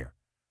barrier.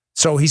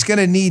 So he's going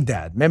to need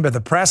that. Remember,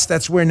 the press,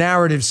 that's where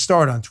narratives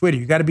start on Twitter.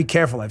 You got to be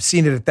careful. I've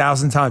seen it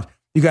 1,000 times.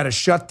 You got to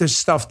shut this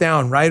stuff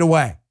down right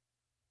away.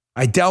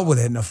 I dealt with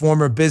it in a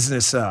former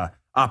business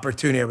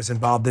opportunity I was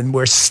involved in,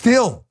 where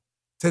still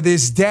to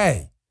this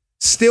day,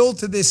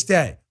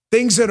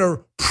 things that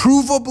are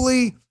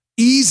provably,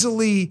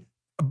 easily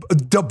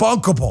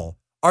debunkable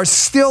are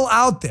still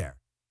out there.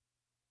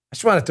 I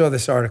just want to throw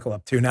this article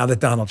up too, now that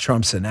Donald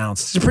Trump's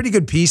announced. It's a pretty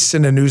good piece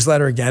in the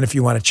newsletter, again, if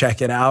you want to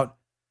check it out.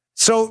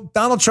 So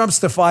Donald Trump's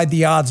defied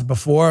the odds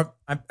before.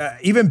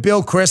 Even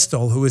Bill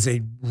Kristol, who is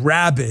a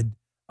rabid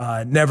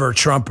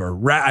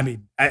never-Trumper,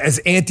 as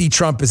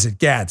anti-Trump as it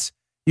gets,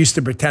 used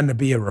to pretend to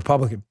be a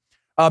Republican.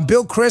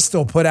 Bill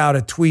Kristol put out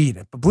a tweet,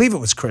 I believe it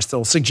was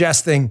Kristol,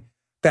 suggesting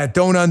that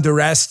don't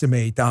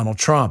underestimate Donald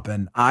Trump.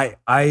 And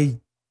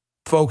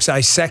folks, I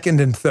second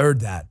and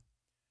third that.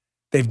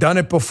 They've done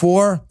it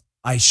before.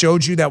 I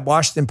showed you that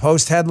Washington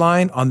Post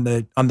headline on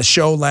the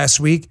show last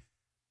week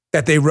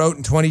that they wrote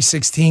in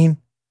 2016.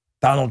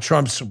 Donald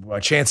Trump's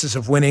chances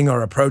of winning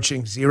are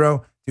approaching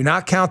zero. Do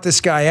not count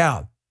this guy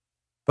out.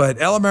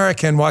 But El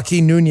American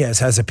Joaquin Nunez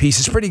has a piece.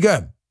 It's pretty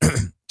good.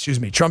 Excuse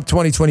me. Trump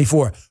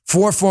 2024.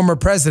 4 former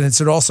presidents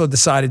had also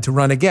decided to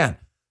run again.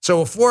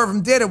 So if 4 of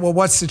them did it, well,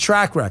 what's the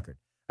track record?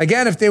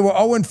 Again, if they were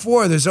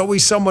 0-4, there's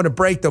always someone to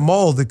break the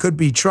mold. It could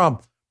be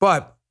Trump.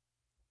 But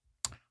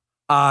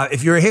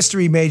if you're a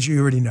history major,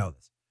 you already know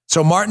this.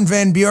 So Martin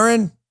Van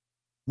Buren,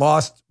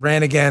 lost,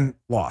 ran again,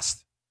 lost.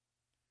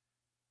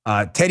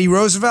 Teddy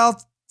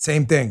Roosevelt,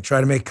 same thing.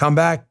 Tried to make a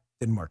comeback,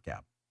 didn't work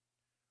out.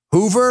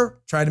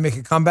 Hoover tried to make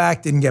a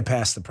comeback, didn't get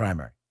past the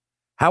primary.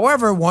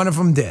 However, one of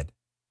them did.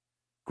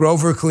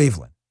 Grover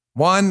Cleveland.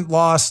 One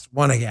lost,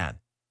 one again.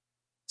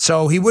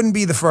 So he wouldn't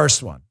be the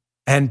first one.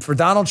 And for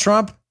Donald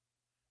Trump,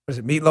 was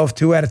it Meatloaf,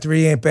 2 out of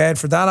 3 ain't bad?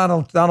 For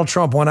Donald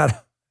Trump, 1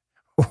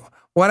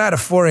 1 out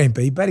of 4 ain't,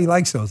 but you bet he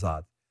likes those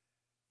odds.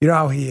 You know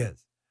how he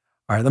is.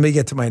 All right, let me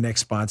get to my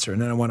next sponsor,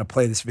 and then I want to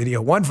play this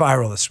video. Went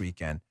viral this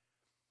weekend.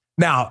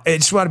 Now, I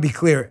just want to be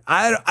clear.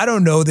 I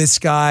don't know this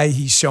guy.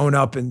 He's shown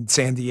up in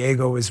San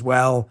Diego as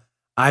well.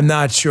 I'm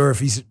not sure if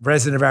he's a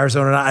resident of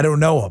Arizona or not. I don't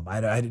know him.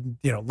 I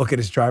didn't look at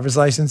his driver's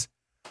license.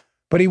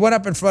 But he went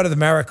up in front of the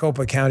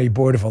Maricopa County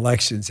Board of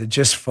Elections and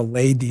just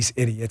filleted these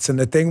idiots. And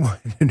the thing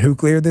went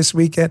nuclear this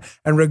weekend.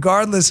 And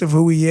regardless of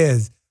who he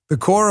is, the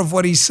core of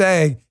what he's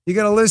saying, you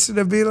got to listen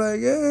and be like,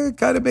 it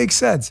kind of makes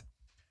sense.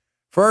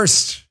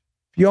 First,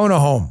 if you own a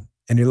home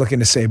and you're looking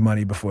to save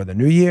money before the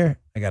new year,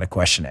 I got a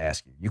question to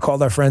ask you. You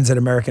called our friends at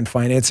American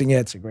Financing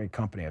yet? It's a great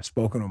company. I've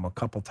spoken to them a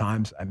couple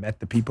times. I met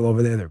the people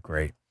over there. They're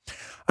great.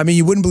 I mean,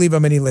 you wouldn't believe how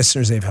many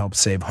listeners they've helped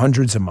save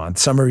hundreds a month.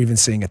 Some are even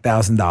seeing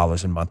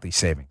 $1,000 in monthly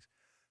savings.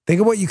 Think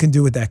of what you can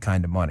do with that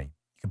kind of money.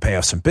 You can pay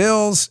off some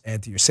bills,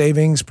 add to your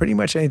savings, pretty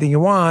much anything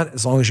you want,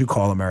 as long as you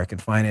call American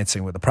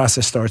Financing, where the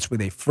process starts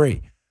with a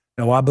free,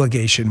 no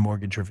obligation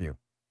mortgage review.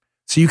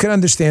 So you can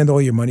understand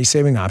all your money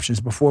saving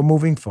options before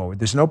moving forward.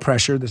 There's no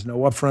pressure. There's no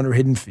upfront or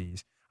hidden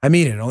fees. I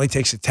mean, it only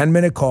takes a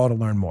 10-minute call to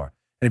learn more.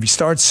 And if you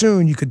start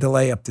soon, you could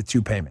delay up to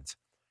 2 payments.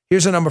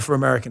 Here's a number for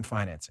American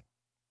Financing.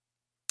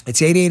 It's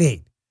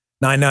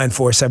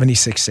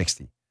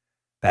 888-994-7660.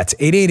 That's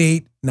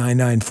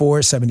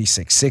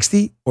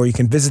 888-994-7660, or you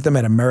can visit them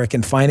at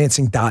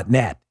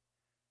AmericanFinancing.net.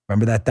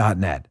 Remember that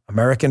 .net,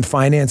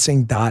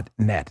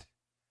 AmericanFinancing.net,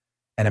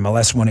 and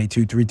MLS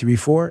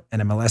 182334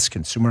 and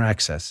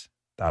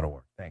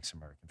MLSConsumerAccess.org. Thanks,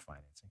 American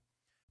Financing.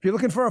 If you're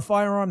looking for a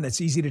firearm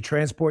that's easy to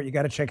transport, you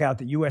got to check out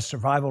the U.S.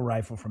 Survival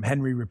Rifle from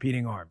Henry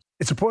Repeating Arms.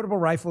 It's a portable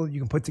rifle you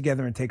can put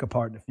together and take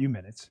apart in a few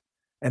minutes.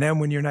 And then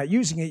when you're not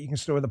using it, you can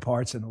store the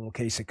parts in the little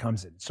case it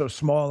comes in. It's so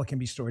small, it can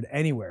be stored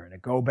anywhere, in a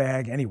go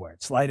bag, anywhere.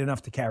 It's light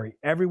enough to carry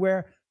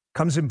everywhere.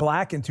 Comes in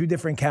black and 2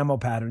 different camo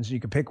patterns. You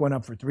can pick one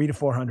up for $300 to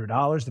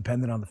 $400,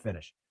 depending on the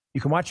finish.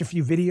 You can watch a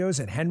few videos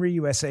at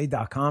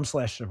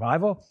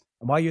henryusa.com/survival.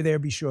 And while you're there,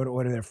 be sure to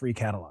order their free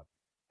catalog.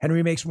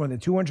 Henry makes more than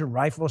 200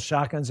 rifles,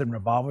 shotguns, and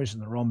revolvers,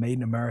 and they're all made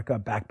in America,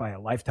 backed by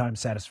a lifetime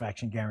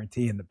satisfaction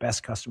guarantee and the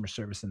best customer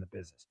service in the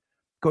business.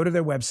 Go to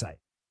their website.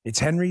 It's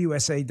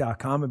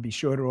henryusa.com, and be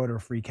sure to order a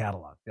free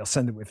catalog. They'll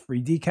send it with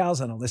free decals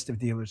and a list of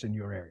dealers in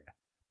your area.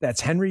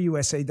 That's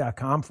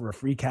henryusa.com for a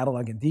free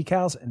catalog and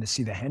decals and to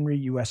see the Henry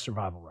U.S.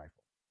 Survival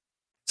Rifle.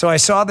 So I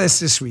saw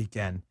this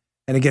weekend.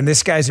 And again,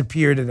 this guy's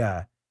appeared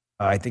at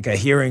a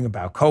hearing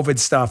about COVID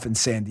stuff in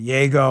San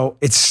Diego.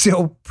 It's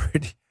still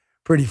pretty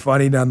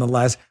funny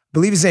nonetheless. I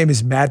believe his name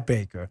is Matt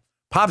Baker.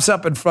 Pops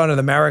up in front of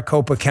the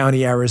Maricopa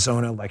County,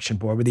 Arizona election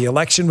board, where the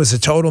election was a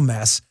total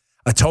mess,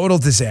 a total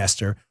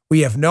disaster.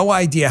 We have no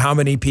idea how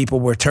many people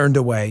were turned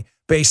away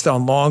based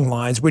on long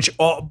lines, which,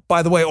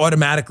 by the way,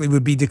 automatically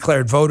would be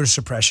declared voter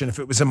suppression if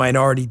it was a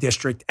minority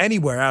district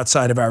anywhere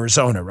outside of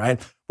Arizona, right?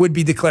 Would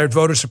be declared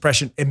voter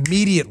suppression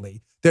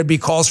immediately. There'd be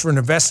calls for an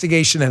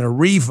investigation and a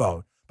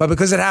revote. But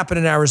because it happened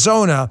in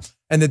Arizona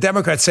and the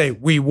Democrats say,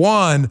 we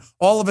won,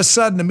 all of a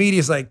sudden the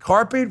media's like,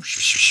 carpet?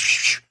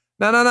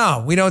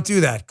 No, we don't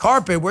do that.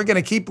 Carpet, we're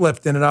going to keep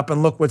lifting it up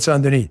and look what's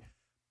underneath.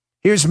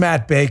 Here's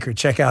Matt Baker.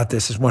 Check out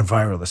this. This went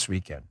viral this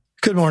weekend.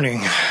 Good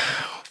morning.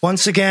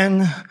 Once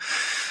again,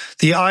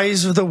 the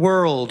eyes of the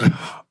world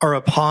are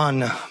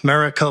upon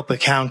Maricopa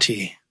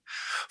County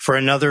for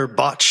another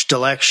botched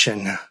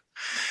election.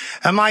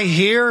 Am I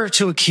here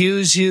to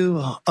accuse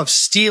you of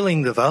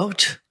stealing the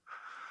vote?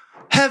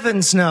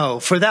 Heavens no,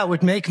 for that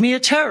would make me a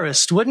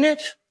terrorist, wouldn't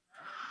it?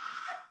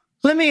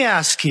 Let me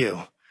ask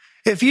you,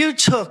 if you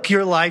took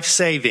your life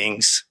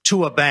savings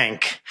to a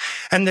bank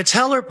and the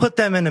teller put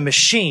them in a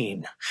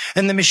machine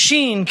and the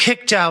machine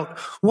kicked out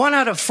 1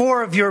 out of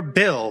 4 of your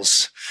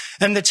bills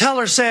and the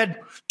teller said,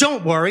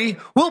 don't worry,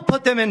 we'll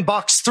put them in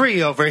box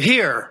 3 over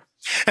here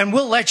and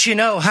we'll let you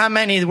know how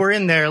many were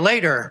in there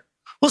later.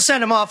 We'll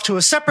send them off to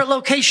a separate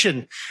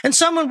location and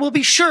someone will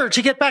be sure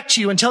to get back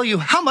to you and tell you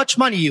how much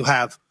money you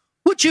have.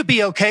 Would you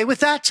be okay with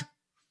that?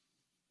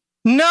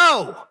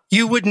 No,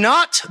 you would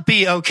not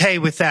be okay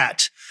with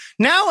that.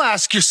 Now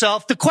ask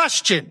yourself the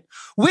question,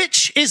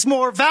 which is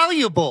more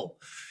valuable,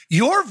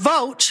 your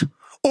vote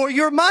or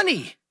your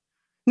money?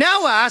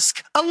 Now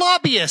ask a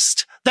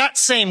lobbyist that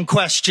same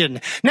question.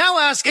 Now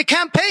ask a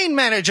campaign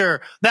manager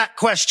that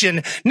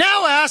question.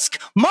 Now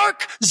ask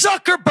Mark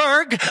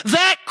Zuckerberg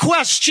that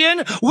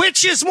question,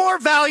 which is more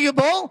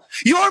valuable,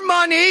 your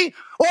money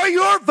or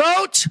your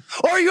vote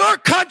or your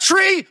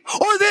country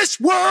or this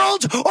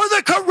world or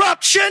the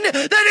corruption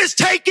that is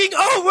taking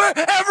over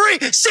every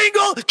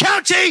single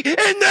county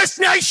in this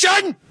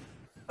nation?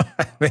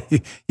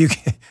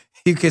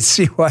 You can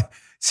see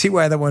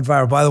why that went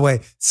viral. By the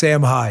way,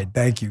 Sam Hyde,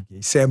 thank you,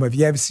 Guy. Sam, if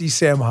you ever see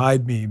Sam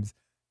Hyde memes,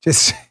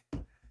 just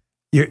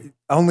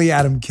only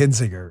Adam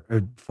Kinzinger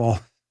would fall.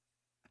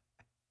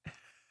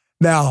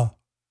 Now,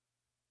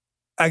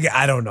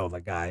 I don't know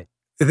the guy.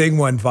 The thing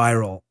went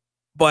viral.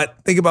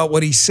 But think about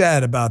what he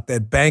said about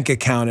that bank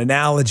account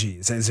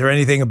analogies. Is there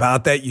anything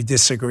about that you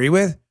disagree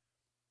with?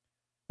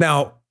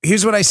 Now,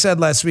 here's what I said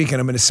last week,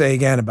 and I'm going to say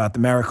again about the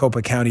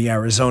Maricopa County,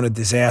 Arizona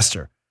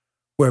disaster.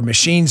 where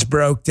machines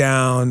broke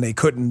down. They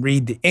couldn't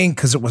read the ink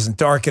because it wasn't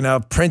dark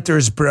enough.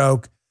 Printers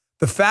broke.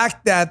 The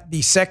fact that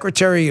the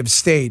Secretary of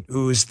State,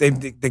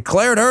 they've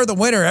declared her the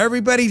winner,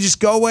 everybody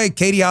just go away,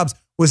 Katie Hobbs,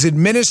 was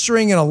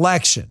administering an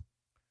election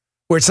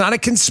where it's not a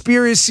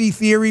conspiracy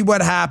theory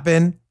what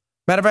happened.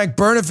 Matter of fact,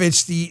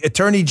 Brnovich, the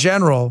Attorney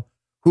General,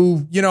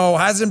 who,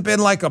 hasn't been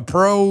like a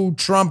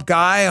pro-Trump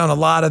guy on a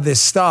lot of this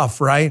stuff,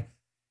 right?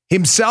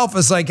 Himself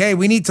is like, hey,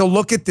 we need to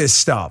look at this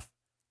stuff.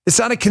 It's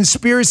not a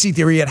conspiracy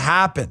theory. It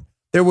happened.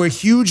 There were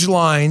huge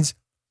lines.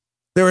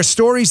 There are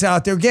stories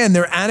out there. Again,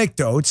 they're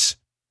anecdotes.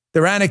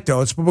 They're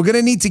anecdotes, but we're going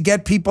to need to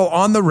get people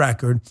on the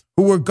record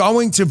who were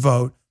going to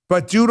vote,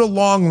 but due to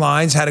long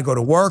lines, had to go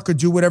to work or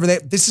do whatever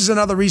this is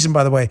another reason,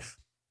 by the way,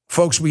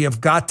 folks, we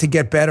have got to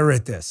get better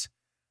at this.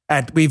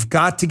 We've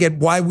got to get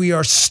why we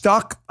are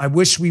stuck. I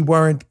wish we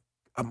weren't.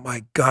 Oh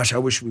my gosh, I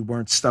wish we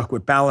weren't stuck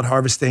with ballot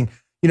harvesting,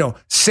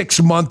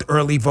 6-month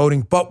early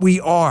voting, but we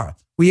are.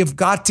 We have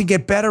got to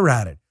get better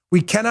at it.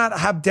 We cannot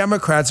have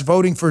Democrats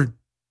voting for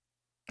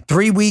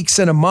 3 weeks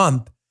and a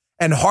month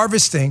and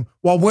harvesting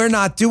while we're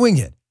not doing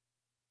it.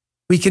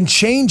 We can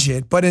change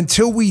it, but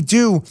until we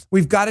do,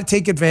 we've got to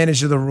take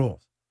advantage of the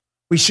rules.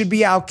 We should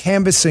be out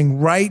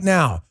canvassing right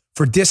now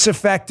for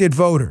disaffected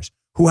voters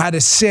who had to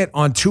sit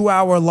on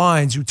 2-hour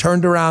lines, who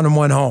turned around and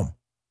went home.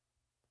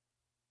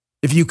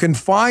 If you can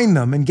find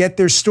them and get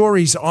their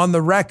stories on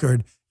the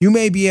record, you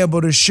may be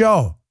able to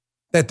show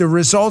that the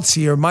results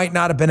here might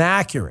not have been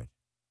accurate.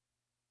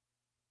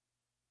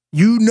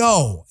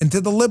 And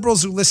to the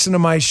liberals who listen to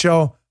my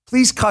show,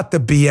 please cut the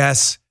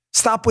BS.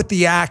 Stop with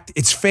the act.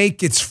 It's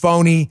fake. It's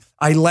phony.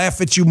 I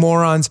laugh at you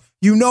morons.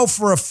 You know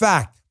for a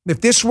fact,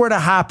 if this were to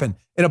happen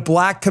in a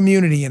black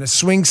community in a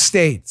swing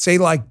state, say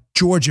like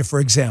Georgia, for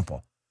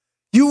example,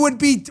 you would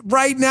be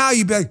right now,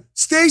 you'd be like,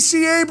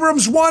 Stacey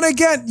Abrams won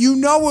again. You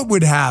know it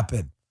would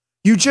happen.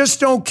 You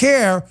just don't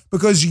care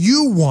because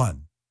you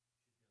won.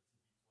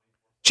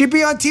 She'd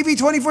be on TV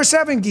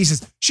 24/7,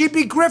 Geeses. She'd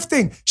be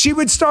grifting. She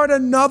would start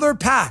another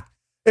PAC.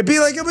 It'd be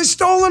like, it was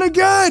stolen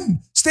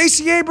again.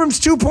 Stacey Abrams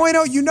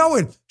 2.0, you know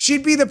it.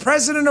 She'd be the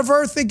president of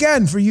Earth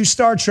again for you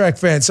Star Trek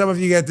fans. Some of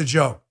you get the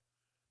joke.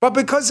 But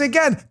because,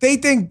 again, they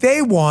think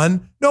they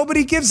won,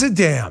 nobody gives a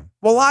damn.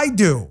 Well, I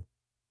do.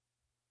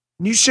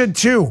 And you should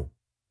too.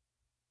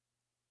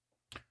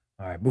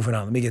 All right, moving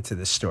on. Let me get to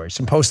this story.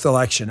 Some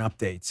post-election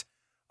updates.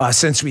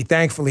 Since we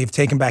thankfully have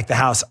taken back the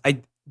House,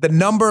 the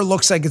number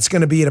looks like it's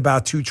going to be at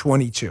about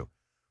 222,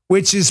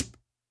 which is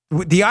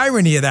the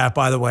irony of that,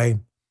 by the way,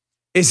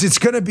 is it's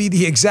going to be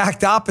the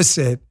exact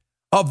opposite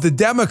of the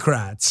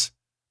Democrats.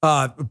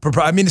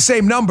 The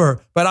same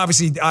number, but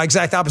obviously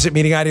exact opposite,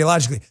 meaning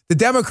ideologically. The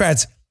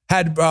Democrats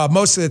had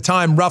most of the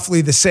time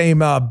roughly the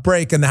same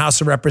break in the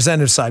House of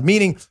Representatives side,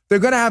 meaning they're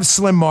going to have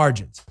slim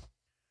margins,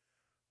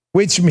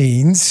 which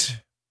means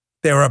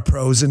there are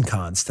pros and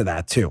cons to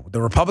that too.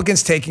 The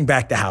Republicans taking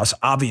back the House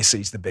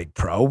obviously is the big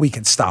pro. We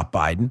can stop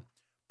Biden,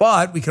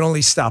 but we can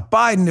only stop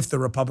Biden if the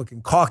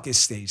Republican caucus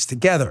stays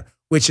together,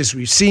 which, as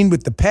we've seen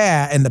with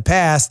in the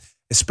past,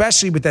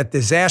 especially with that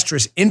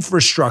disastrous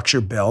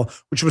infrastructure bill,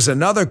 which was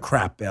another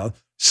crap bill,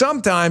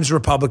 sometimes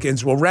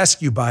Republicans will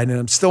rescue Biden, and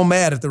I'm still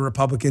mad at the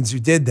Republicans who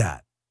did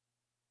that.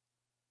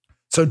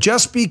 So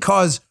just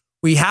because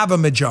we have a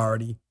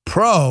majority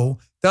pro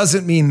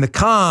doesn't mean the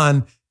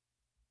con,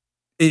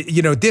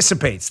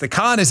 dissipates. The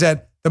con is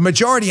that the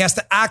majority has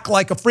to act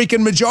like a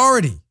freaking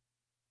majority.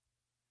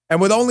 And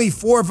with only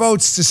 4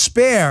 votes to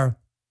spare,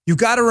 you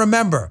got to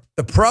remember,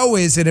 the pro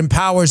is it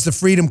empowers the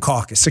Freedom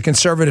Caucus, the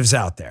conservatives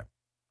out there.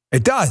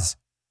 It does.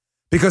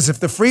 Because if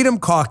the Freedom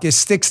Caucus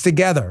sticks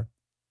together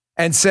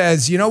and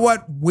says, you know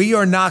what, we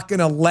are not going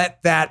to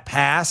let that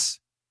pass,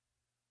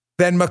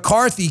 then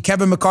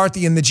Kevin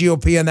McCarthy and the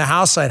GOP on the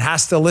House side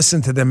has to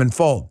listen to them and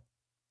fold.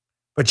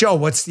 But Joe,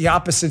 what's the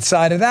opposite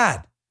side of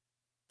that?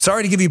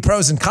 Sorry to give you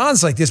pros and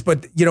cons like this,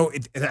 but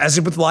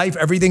as with life,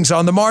 everything's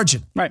on the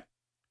margin. Right.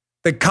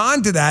 The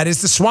con to that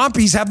is the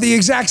Swampies have the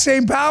exact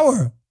same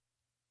power.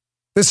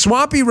 The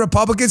swampy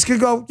Republicans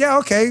could go, yeah,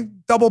 okay,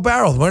 double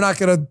barreled. We're not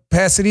going to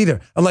pass it either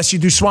unless you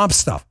do swamp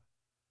stuff.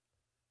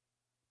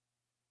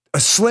 A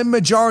slim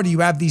majority, you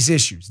have these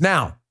issues.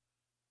 Now,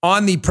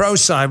 on the pro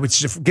side,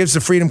 which gives the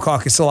Freedom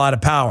Caucus a lot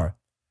of power,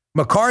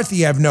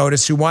 McCarthy, I've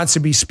noticed, who wants to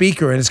be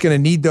speaker and is going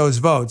to need those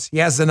votes, he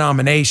has the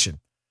nomination.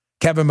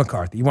 Kevin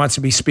McCarthy, he wants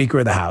to be Speaker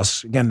of the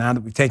House. Again, now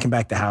that we've taken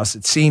back the House,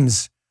 it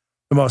seems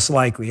the most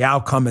likely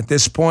outcome at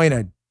this point.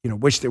 I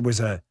wish there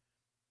was a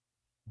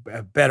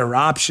better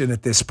option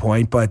at this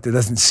point, but there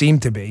doesn't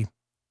seem to be.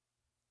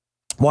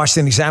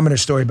 Washington Examiner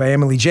story by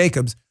Emily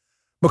Jacobs.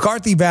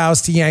 McCarthy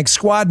vows to yank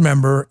squad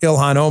member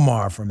Ilhan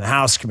Omar from the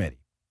House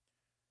committee.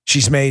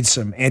 She's made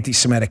some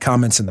anti-Semitic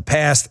comments in the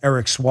past.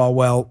 Eric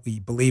Swalwell, we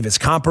believe, is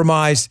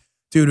compromised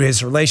due to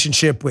his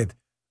relationship with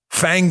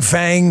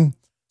Fang.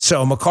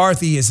 So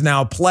McCarthy is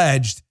now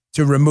pledged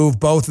to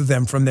remove both of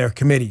them from their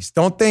committees.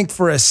 Don't think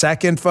for a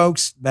second,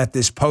 folks, that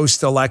this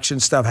post-election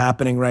stuff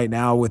happening right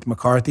now with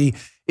McCarthy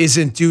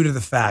isn't due to the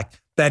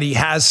fact that he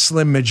has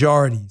slim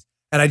majorities.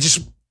 And I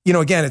just,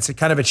 again, it's a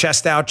kind of a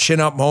chest out, chin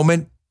up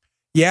moment.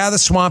 Yeah, the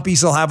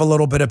Swampies will have a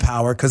little bit of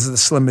power because of the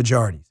slim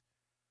majorities.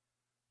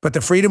 But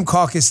the Freedom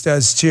Caucus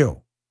does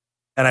too.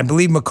 And I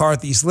believe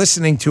McCarthy's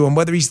listening to him,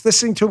 whether he's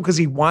listening to him because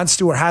he wants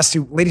to or has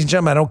to. Ladies and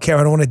gentlemen, I don't care.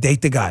 I don't want to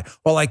date the guy.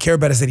 All I care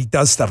about is that he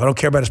does stuff. I don't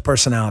care about his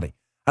personality.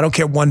 I don't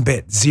care one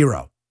bit.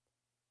 Zero.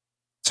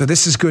 So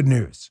this is good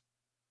news.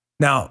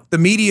 Now, the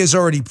media is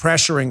already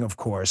pressuring, of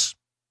course,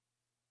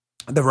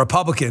 the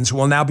Republicans who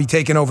will now be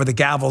taking over the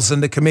gavels in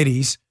the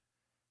committees.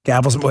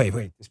 Gavels, wait.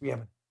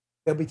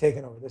 They'll be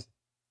taking over this.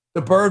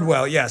 The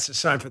Birdwell, yes,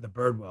 it's time for the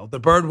Birdwell. The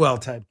Birdwell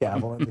type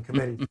gavel in the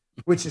committee,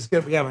 which is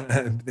good. We have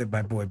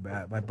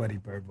my buddy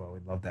Birdwell.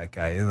 We love that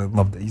guy.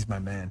 He's my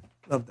man.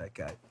 Love that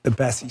guy. The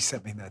best. He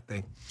sent me that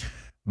thing.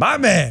 My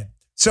man.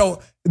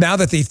 So now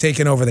that they've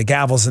taken over the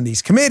gavels in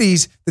these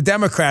committees, the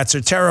Democrats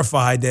are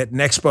terrified that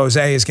an expose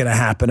is going to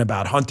happen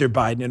about Hunter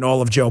Biden and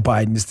all of Joe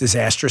Biden's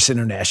disastrous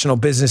international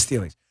business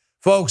dealings.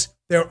 Folks,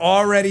 they're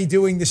already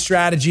doing the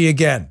strategy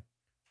again.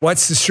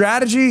 What's the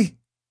strategy?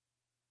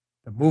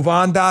 The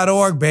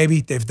MoveOn.org,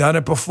 baby. They've done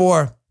it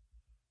before.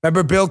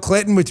 Remember Bill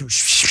Clinton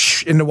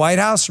in the White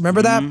House?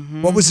 Remember that?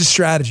 Mm-hmm. What was the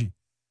strategy?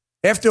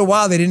 After a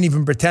while, they didn't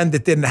even pretend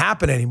it didn't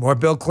happen anymore.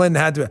 Bill Clinton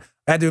had to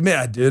admit,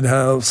 I did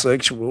have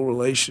sexual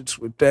relations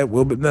with that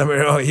woman.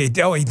 He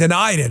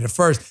denied it at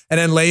first. And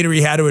then later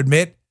he had to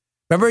admit.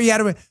 Remember, he had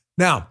to admit.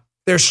 Now,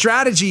 their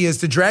strategy is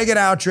to drag it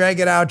out.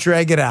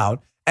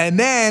 And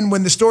then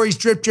when the stories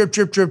drip,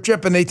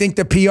 and they think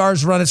the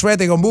PR's run its way,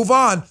 they go, move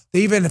on. They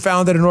even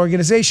founded an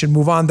organization,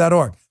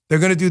 MoveOn.org. They're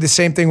going to do the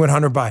same thing with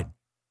Hunter Biden.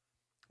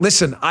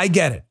 Listen, I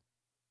get it.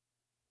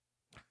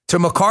 To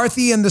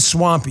McCarthy and the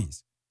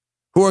Swampies,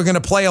 who are going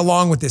to play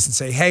along with this and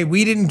say, hey,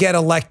 we didn't get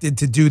elected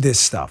to do this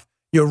stuff.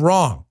 You're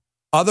wrong.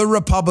 Other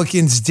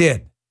Republicans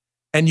did.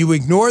 And you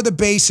ignore the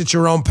base at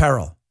your own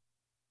peril.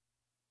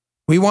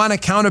 We want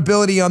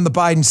accountability on the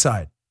Biden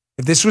side.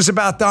 If this was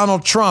about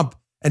Donald Trump,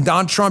 and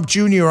Don Trump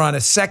Jr. on a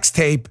sex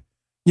tape,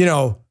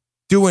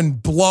 doing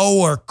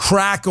blow or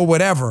crack or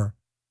whatever,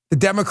 the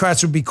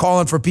Democrats would be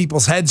calling for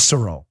people's heads to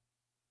roll.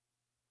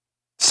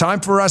 It's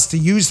time for us to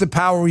use the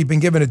power we've been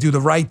given to do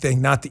the right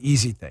thing, not the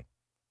easy thing.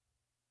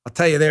 I'll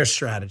tell you their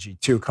strategy,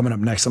 too, coming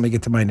up next. Let me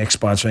get to my next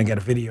sponsor and get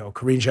a video.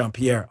 Karine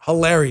Jean-Pierre.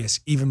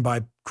 Hilarious, even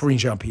by Karine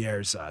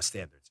Jean-Pierre's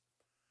standards.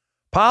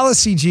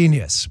 Policy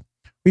Genius.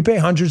 We pay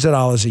hundreds of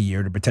dollars a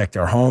year to protect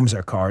our homes,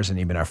 our cars, and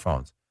even our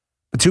phones.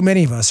 But too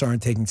many of us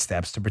aren't taking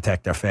steps to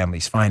protect our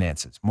family's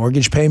finances.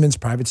 Mortgage payments,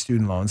 private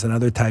student loans, and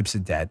other types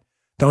of debt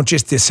don't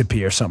just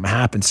disappear if something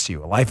happens to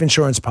you. A life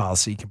insurance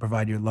policy can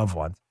provide your loved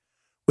ones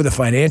with a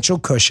financial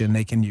cushion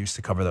they can use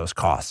to cover those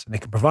costs. And they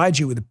can provide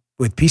you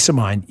with peace of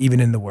mind, even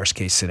in the worst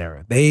case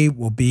scenario. They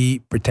will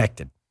be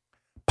protected.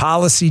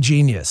 Policy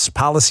Genius.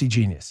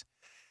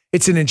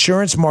 It's an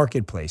insurance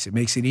marketplace. It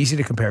makes it easy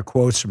to compare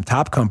quotes from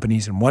top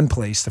companies in one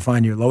place to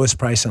find your lowest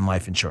price on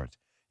life insurance.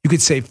 You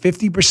could save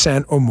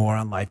 50% or more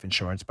on life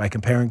insurance by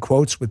comparing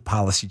quotes with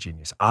Policy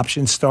Genius.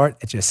 Options start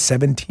at just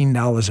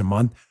 $17 a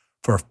month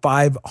for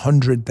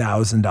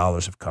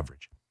 $500,000 of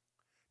coverage.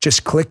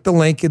 Just click the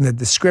link in the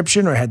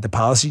description or head to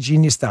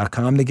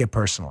policygenius.com to get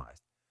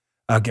personalized.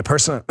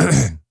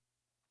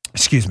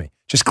 Excuse me.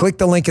 Just click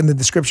the link in the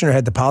description or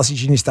head to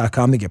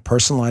policygenius.com to get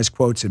personalized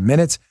quotes in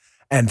minutes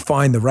and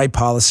find the right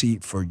policy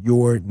for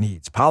your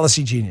needs.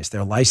 Policy Genius.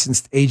 Their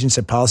licensed agents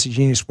at Policy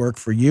Genius work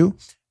for you,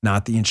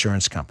 not the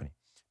insurance company.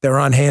 They're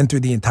on hand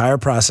through the entire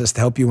process to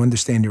help you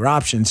understand your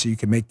options so you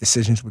can make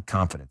decisions with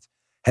confidence.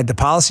 Head to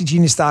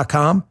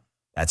policygenius.com.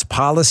 That's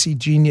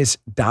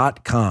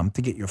policygenius.com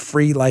to get your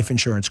free life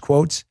insurance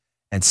quotes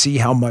and see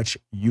how much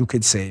you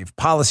could save.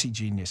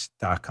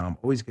 Policygenius.com.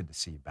 Always good to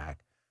see you back.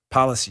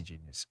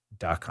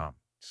 Policygenius.com.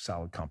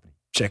 Solid company.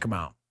 Check them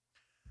out.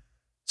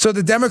 So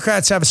the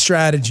Democrats have a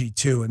strategy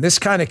too, and this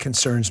kind of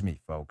concerns me,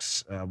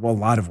 folks. A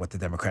lot of what the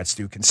Democrats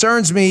do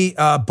concerns me,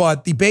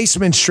 but the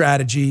basement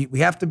strategy,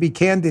 we have to be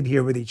candid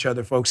here with each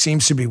other, folks,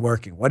 seems to be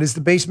working. What is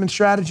the basement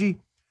strategy?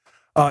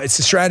 It's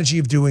the strategy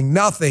of doing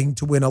nothing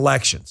to win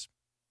elections.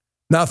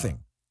 Nothing.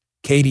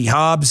 Katie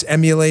Hobbs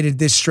emulated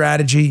this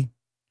strategy.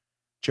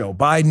 Joe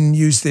Biden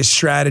used this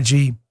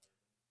strategy.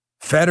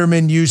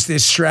 Fetterman used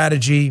this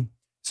strategy.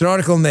 It's an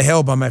article in The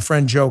Hill by my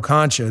friend Joe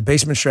Concha. The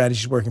basement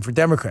strategy is working for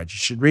Democrats. You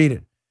should read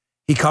it.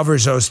 He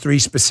covers those three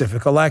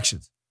specific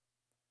elections.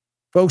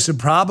 Folks, the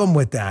problem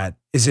with that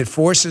is it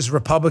forces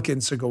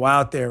Republicans to go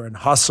out there and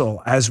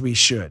hustle as we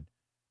should.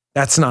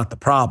 That's not the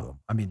problem.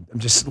 I mean, I'm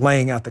just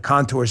laying out the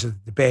contours of the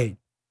debate.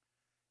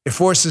 It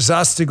forces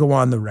us to go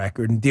on the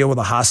record and deal with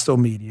a hostile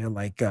media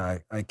like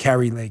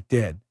Kari Lake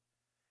did.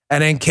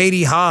 And then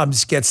Katie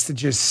Hobbs gets to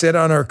just sit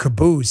on her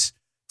caboose,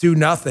 do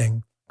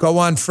nothing, go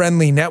on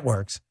friendly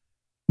networks,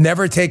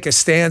 never take a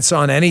stance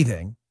on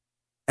anything,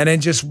 and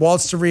then just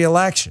waltz to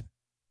re-election.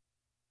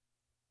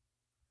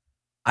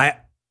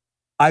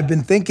 I've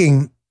been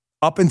thinking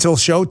up until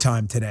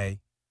showtime today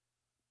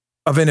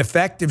of an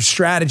effective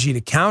strategy to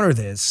counter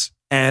this,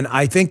 and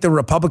I think the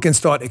Republicans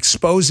thought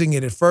exposing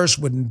it at first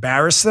would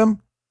embarrass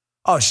them.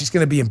 Oh, she's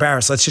going to be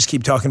embarrassed. Let's just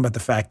keep talking about the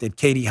fact that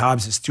Katie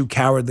Hobbs is too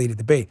cowardly to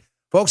debate.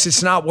 Folks,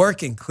 it's not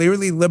working.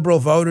 Clearly, liberal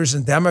voters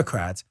and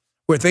Democrats,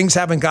 where things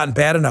haven't gotten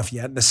bad enough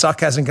yet and the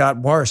suck hasn't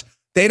gotten worse.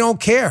 They don't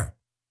care.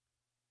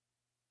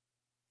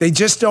 They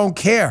just don't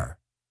care.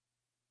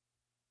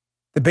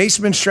 The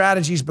basement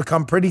strategy's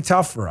become pretty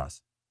tough for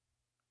us.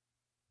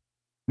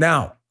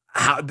 Now,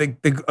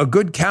 a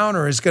good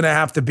counter is going to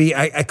have to be,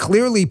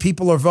 clearly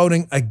people are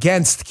voting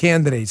against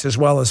candidates as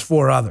well as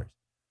for others.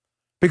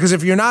 Because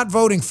if you're not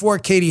voting for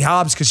Katie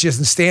Hobbs because she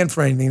doesn't stand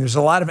for anything, there's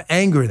a lot of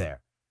anger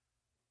there.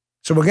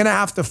 So we're going to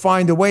have to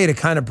find a way to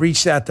kind of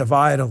breach that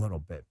divide a little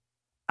bit.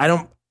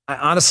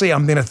 Honestly,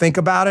 I'm going to think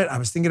about it. I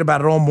was thinking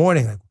about it all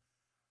morning. Like,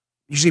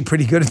 usually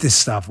pretty good at this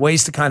stuff.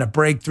 Ways to kind of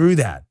break through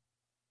that.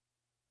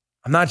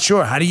 I'm not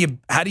sure. How do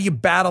you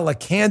battle a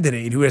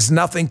candidate who has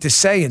nothing to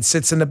say and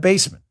sits in the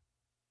basement?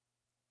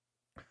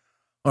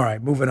 All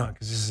right, moving on,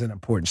 because this is an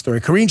important story.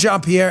 Karine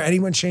Jean-Pierre,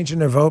 anyone changing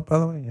their vote, by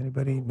the way?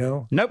 Anybody?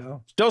 No? Nope.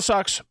 No? Still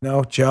sucks.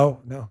 No.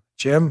 Joe? No.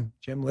 Jim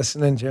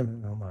listening?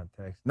 Jim? Hold on,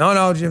 text.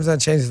 No, Jim's not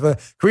changing his vote.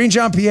 Karine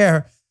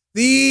Jean-Pierre,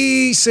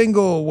 the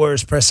single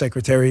worst press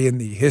secretary in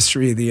the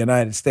history of the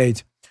United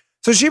States.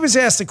 So she was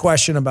asked a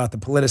question about the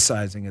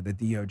politicizing of the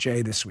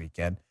DOJ this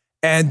weekend,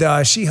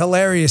 and she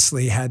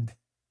hilariously had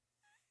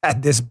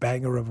this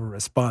banger of a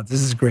response.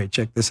 This is great.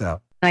 Check this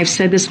out. I've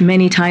said this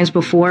many times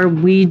before.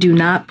 We do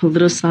not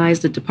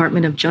politicize the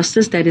Department of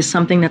Justice. That is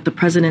something that the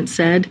president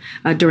said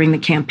during the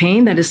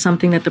campaign. That is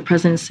something that the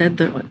president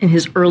said in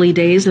his early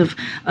days of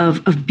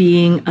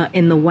being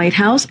in the White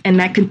House. And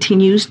that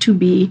continues to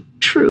be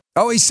true.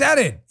 Oh, he said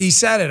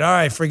it. All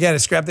right, forget it.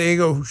 Scrap the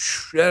ego.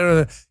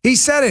 He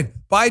said it.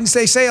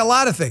 They say a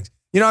lot of things.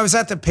 You know, I was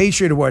at the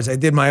Patriot Awards. I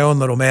did my own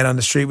little man on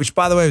the street, which,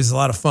 by the way, was a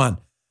lot of fun.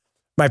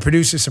 My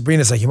producer,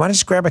 Sabrina's like, you want to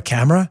just grab a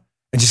camera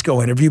and just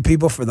go interview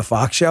people for the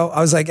Fox show?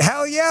 I was like,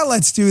 hell yeah,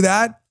 let's do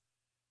that.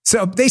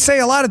 So they say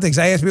a lot of things.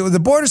 I asked people, the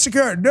border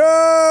secure? No,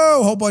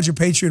 a whole bunch of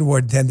Patriot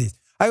Award attendees.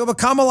 I go, but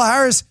Kamala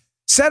Harris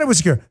said it was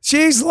secure.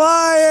 She's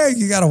lying.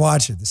 You got to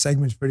watch it. The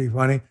segment's pretty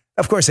funny.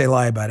 Of course, they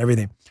lie about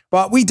everything.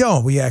 But we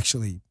don't. We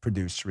actually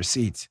produce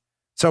receipts.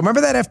 So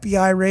remember that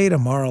FBI raid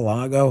on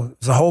Mar-a-Lago? It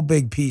was a whole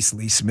big piece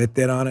Lee Smith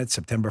did on it,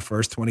 September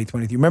 1st,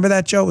 2023. Remember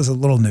that, Joe? It was a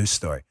little news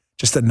story.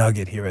 Just a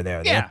nugget here or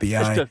there. The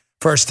FBI,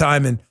 first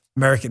time in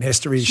American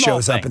history,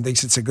 shows up and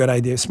thinks it's a good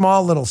idea.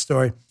 Small little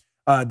story.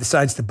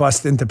 Decides to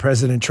bust into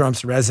President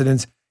Trump's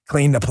residence,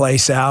 clean the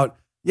place out.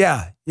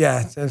 Yeah.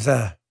 It's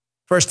the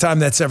first time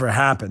that's ever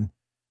happened.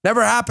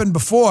 Never happened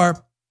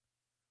before.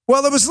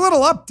 Well, there was a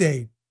little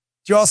update.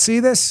 Did you all see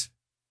this?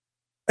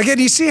 Again,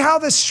 you see how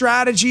the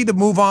strategy, the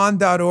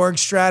MoveOn.org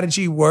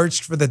strategy works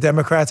for the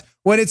Democrats?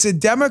 When it's a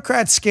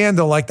Democrat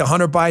scandal like the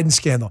Hunter Biden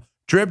scandal,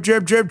 drip,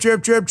 drip, drip,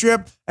 drip, drip,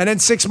 drip. And then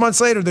 6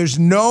 months later, there's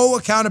no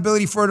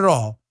accountability for it at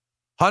all.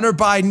 Hunter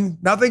Biden,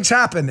 nothing's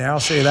happened there. I'll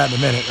show you that in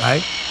a minute,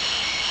 right?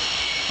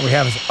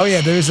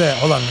 There's a,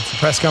 hold on, the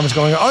press conference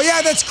going on. Oh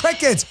yeah, that's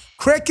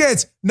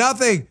crickets,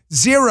 nothing,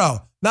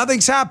 zero.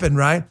 Nothing's happened,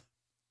 right?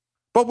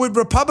 But with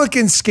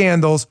Republican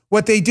scandals,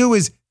 what they do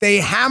is they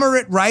hammer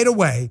it right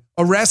away,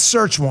 arrest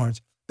search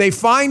warrants. They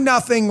find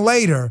nothing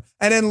later.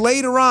 And then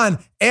later on,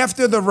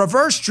 after the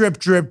reverse drip,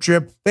 drip,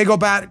 drip, they go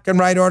back and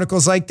write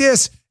articles like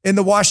this in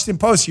the Washington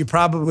Post. You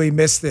probably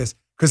missed this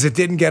because it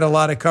didn't get a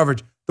lot of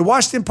coverage. The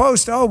Washington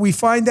Post, we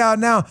find out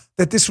now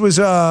that this was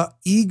a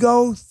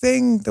ego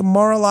thing, the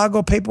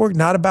Mar-a-Lago paperwork,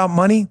 not about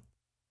money.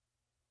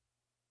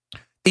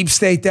 Deep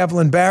State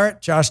Devlin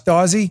Barrett, Josh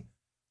Dawsey.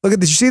 Look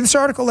at this. You see this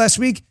article last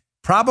week?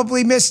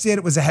 Probably missed it.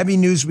 It was a heavy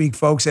news week,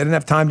 folks. I didn't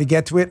have time to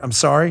get to it. I'm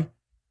sorry.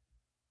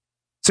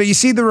 So you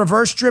see the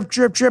reverse drip,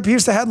 drip, drip.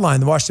 Here's the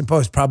headline. The Washington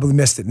Post probably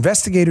missed it.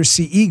 Investigators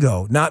see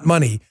ego, not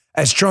money,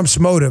 as Trump's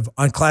motive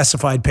on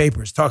classified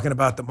papers. Talking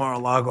about the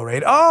Mar-a-Lago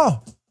raid.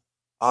 Oh,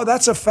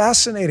 that's a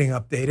fascinating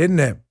update, isn't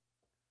it?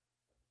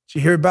 Did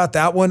you hear about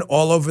that one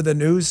all over the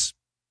news?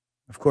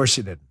 Of course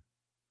you didn't.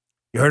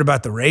 You heard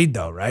about the raid,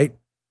 though, right?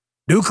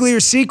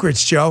 Nuclear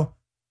secrets, Joe.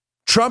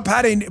 Trump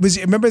had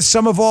remember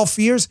Sum of All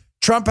Fears?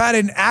 Trump had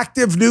an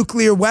active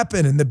nuclear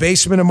weapon in the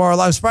basement of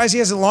Mar-a-Lago. I'm surprised he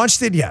hasn't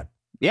launched it yet.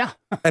 Yeah.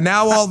 And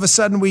now all of a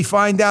sudden we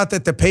find out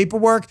that the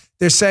paperwork,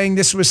 they're saying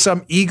this was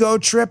some ego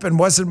trip and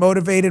wasn't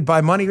motivated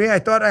by money. Yeah,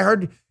 I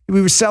heard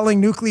we were selling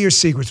nuclear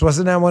secrets.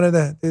 Wasn't that one of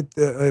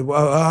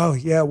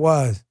yeah, it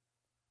was.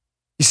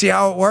 You see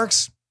how it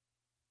works?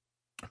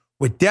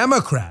 With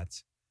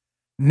Democrats,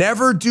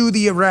 never do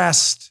the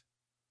arrest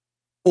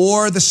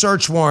or the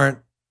search warrant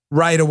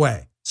right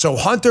away. So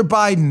Hunter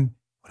Biden,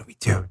 what do we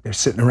do? They're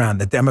sitting around,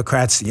 the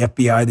Democrats, the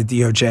FBI, the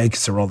DOJ,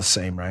 because they're all the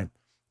same, right?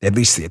 At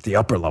least at the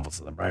upper levels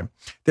of them, right?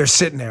 They're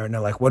sitting there and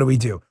they're like, what do we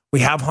do? We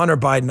have Hunter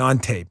Biden on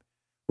tape.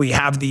 We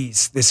have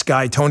this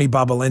guy, Tony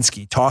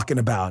Bobulinski, talking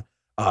about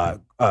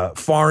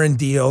foreign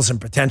deals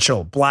and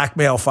potential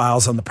blackmail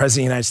files on the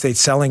president of the United States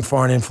selling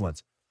foreign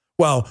influence.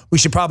 Well, we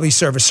should probably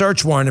serve a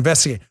search warrant,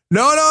 investigate.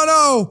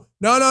 No.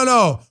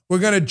 We're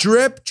going to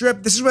drip.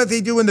 This is what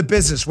they do in the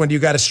business when you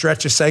got to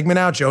stretch a segment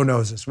out. Joe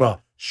knows this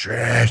well.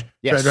 Stretch.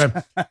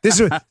 This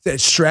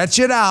is stretch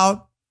it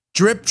out.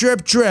 Drip.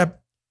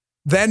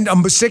 Then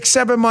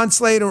 6-7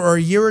 months later or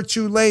a year or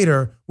two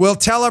later, we'll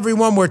tell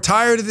everyone we're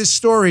tired of this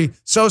story.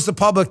 So's the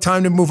public.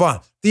 Time to move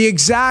on. The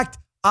exact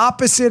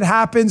Opposite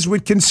happens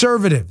with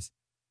conservatives.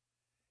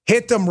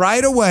 Hit them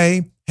right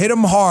away, hit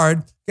them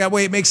hard. That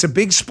way it makes a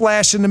big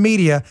splash in the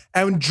media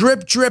and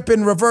drip, drip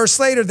in reverse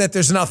later that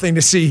there's nothing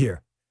to see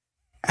here.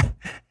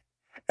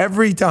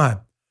 Every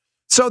time.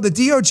 So the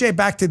DOJ,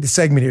 back to the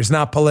segment here, is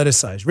not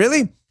politicized.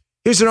 Really?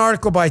 Here's an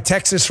article by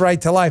Texas Right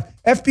to Life.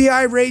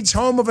 FBI raids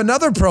home of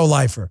another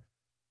pro-lifer.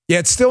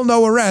 Yet still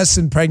no arrests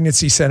in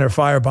pregnancy center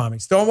fire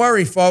bombings. Don't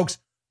worry, folks.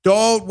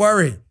 Don't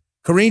worry.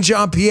 Karine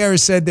Jean-Pierre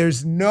said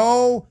there's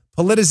no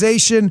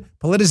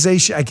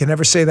politicization, I can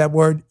never say that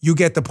word. You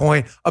get the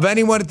point, of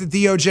anyone at the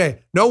DOJ.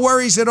 No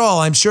worries at all.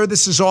 I'm sure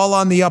this is all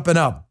on the up and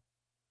up.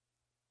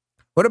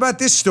 What about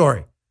this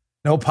story?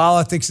 No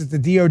politics at the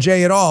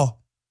DOJ at all.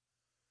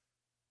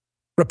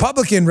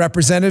 Republican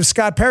Representative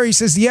Scott Perry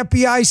says the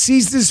FBI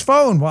seized his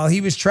phone while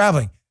he was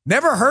traveling.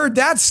 Never heard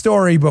that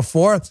story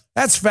before.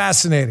 That's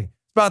fascinating.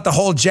 It's about the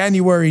whole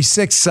January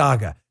 6th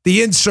saga,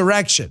 the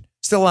insurrection.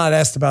 Still not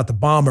asked about the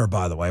bomber,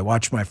 by the way.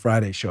 Watch my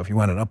Friday show if you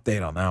want an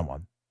update on that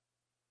one.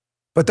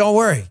 But don't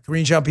worry.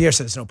 Karine Jean-Pierre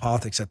says no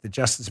politics at the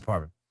Justice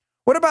Department.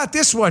 What about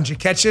this one? Did you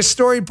catch this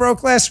story? It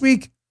broke last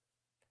week.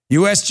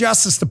 U.S.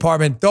 Justice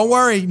Department. Don't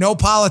worry. No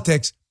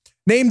politics.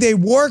 Named a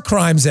war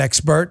crimes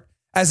expert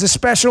as a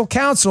special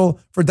counsel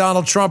for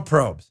Donald Trump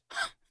probes.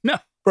 No.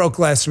 Broke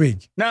last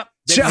week. No.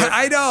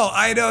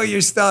 I know.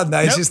 You're stunned.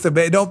 It's just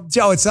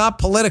Joe, it's not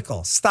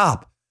political.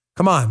 Stop.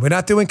 Come on. We're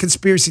not doing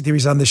conspiracy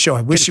theories on this show.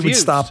 I wish you would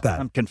stop that.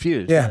 I'm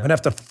confused. Yeah, I'm going to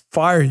have to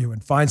fire you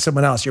and find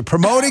someone else. You're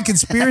promoting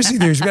conspiracy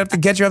theories. We're going to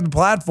have to get you off the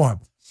platform.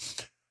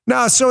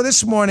 No, so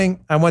this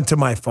morning I went to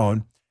my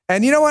phone.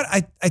 And you know what?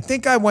 I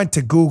think I went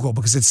to Google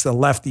because it's the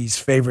lefties'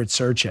 favorite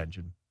search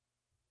engine.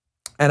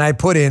 And I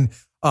put in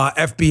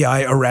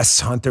FBI arrests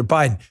Hunter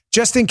Biden.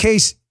 Just in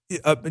case,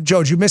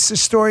 Joe, did you miss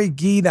this story?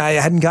 Guy, I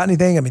hadn't got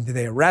anything. I mean, did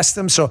they arrest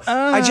him? So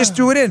I just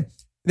threw it in.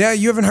 Yeah,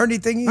 you haven't heard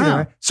anything either,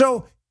 right?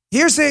 So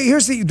here's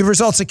the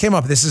results that came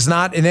up. This is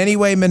not in any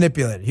way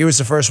manipulated. Here was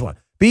the first one.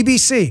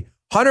 BBC,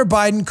 Hunter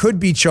Biden could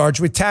be charged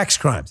with tax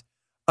crimes.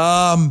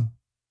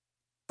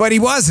 But he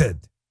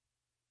wasn't.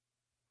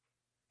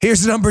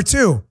 Here's number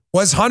 2.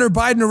 Was Hunter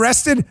Biden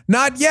arrested?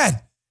 Not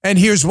yet. And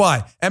here's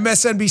why.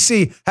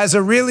 MSNBC has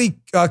a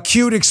really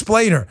cute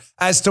explainer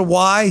as to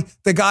why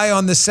the guy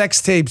on the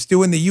sex tapes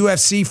doing the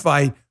UFC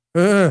fight,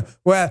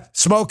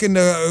 smoking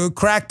the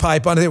crack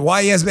pipe on it,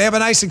 why they have a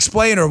nice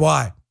explainer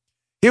why.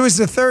 Here was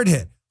the third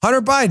hit.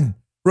 Hunter Biden.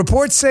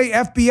 Reports say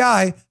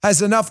FBI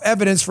has enough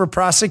evidence for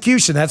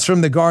prosecution. That's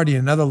from The Guardian,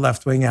 another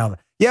left-wing outlet.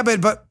 Yeah,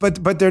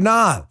 but they're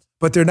not.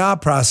 But they're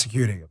not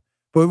prosecuting him.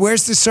 But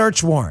where's the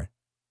search warrant?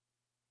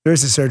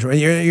 There's the search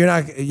warrant. You're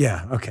not.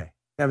 Yeah, okay.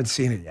 Haven't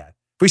seen it yet.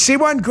 If we see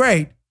one,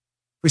 great.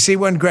 But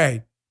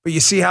you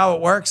see how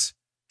it works?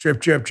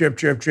 Drip, drip, drip,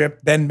 drip, drip.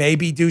 Then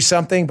maybe do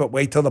something, but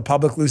wait till the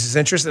public loses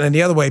interest. And then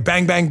the other way,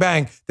 bang, bang,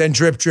 bang. Then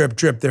drip, drip,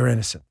 drip. They're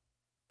innocent.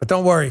 But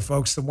don't worry,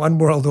 folks. The one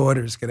world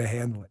order is going to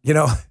handle it. You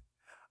know,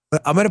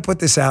 I'm going to put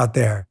this out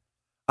there.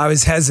 I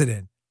was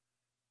hesitant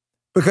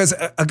because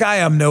a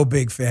guy I'm no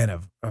big fan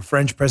of,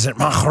 French President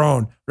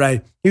Macron,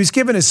 right? He was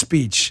giving a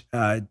speech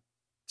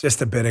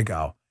just a bit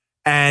ago.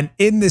 And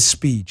in this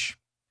speech,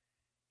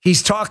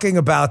 he's talking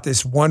about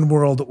this one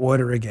world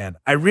order again.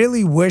 I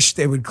really wish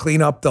they would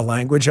clean up the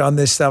language on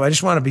this stuff. I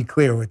just want to be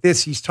clear with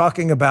this. He's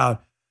talking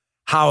about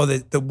how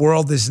the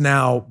world is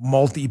now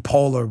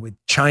multipolar with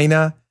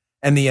China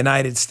and the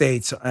United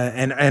States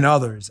and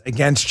others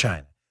against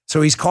China.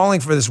 So he's calling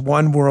for this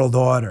one world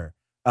order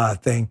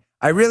thing.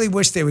 I really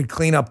wish they would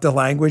clean up the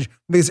language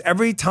because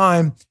every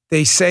time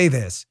they say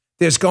this,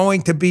 there's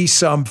going to be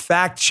some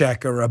fact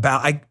checker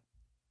about.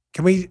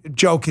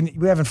 Joe,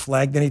 we haven't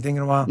flagged anything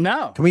in a while?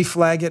 No. Can we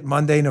flag it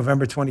Monday,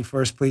 November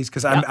 21st, please?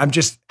 Because I'm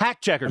just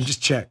fact checkers. I'm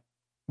just check.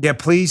 Yeah,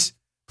 please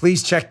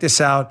check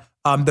this out.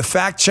 The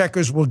fact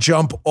checkers will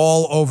jump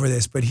all over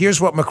this, but here's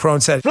what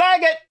Macron said.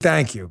 Flag it.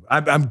 Thank you.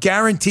 I'm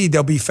guaranteed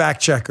there'll be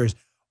fact checkers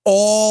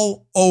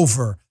all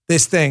over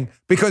this thing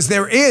because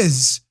there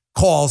is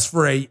calls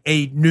for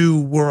a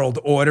new world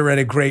order and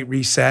a great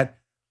reset.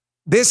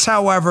 This,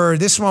 however,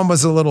 this one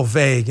was a little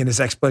vague in his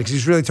explanation.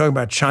 He's really talking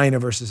about China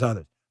versus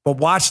others. But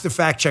watch the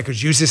fact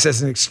checkers use this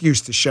as an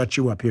excuse to shut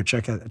you up. Here,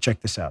 check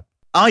this out.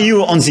 Are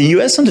you on the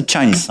US or the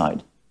Chinese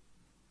side?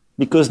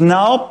 Because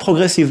now,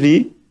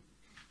 progressively,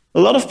 a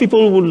lot of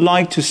people would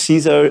like to see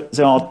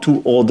there are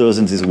two orders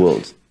in this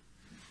world.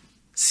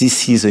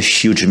 This is a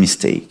huge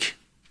mistake,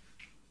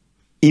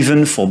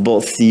 even for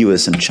both the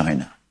US and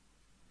China.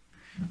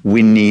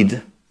 We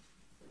need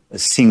a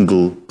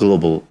single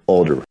global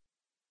order.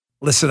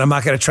 Listen, I'm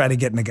not going to try to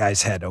get in the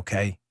guy's head,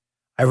 okay?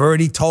 I've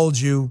already told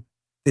you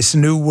this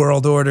new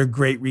world order,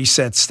 great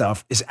reset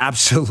stuff is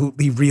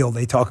absolutely real.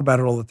 They talk about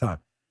it all the time.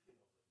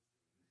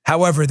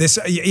 However,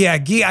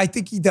 Guy, I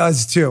think he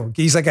does too.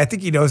 Guy's like, I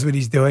think he knows what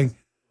he's doing.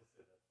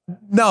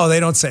 No, they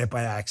don't say it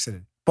by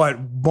accident. But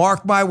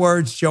mark my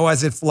words, Joe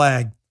has it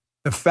flagged.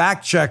 The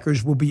fact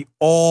checkers will be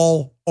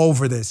all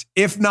over this,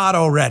 if not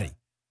already.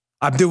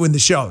 I'm doing the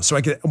show. So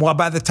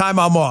by the time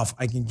I'm off,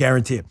 I can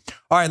guarantee it.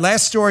 All right,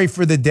 last story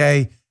for the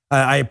day.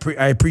 I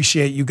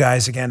appreciate you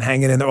guys again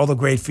hanging in there. All the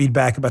great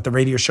feedback about the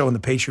radio show and the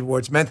Patriot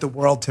Awards meant the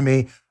world to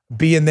me.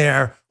 Being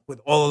there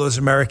with all of those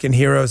American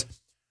heroes.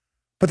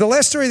 But the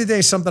last story of the day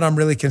is something I'm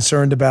really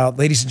concerned about.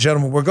 Ladies and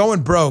gentlemen, we're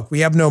going broke.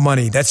 We have no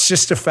money. That's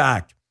just a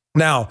fact.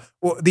 Now,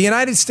 the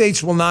United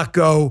States will not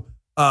go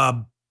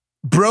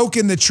broke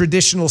in the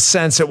traditional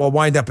sense that we'll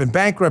wind up in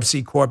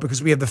bankruptcy court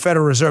because we have the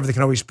Federal Reserve that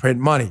can always print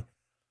money.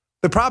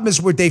 The problem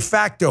is we're de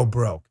facto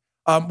broke.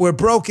 We're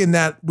broke in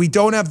that we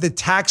don't have the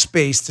tax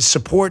base to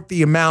support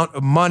the amount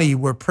of money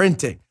we're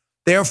printing.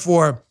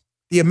 Therefore,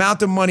 the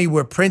amount of money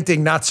we're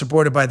printing, not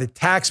supported by the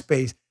tax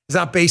base, is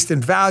not based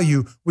in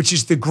value, which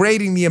is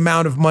degrading the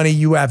amount of money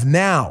you have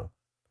now.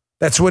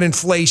 That's what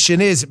inflation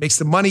is. It makes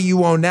the money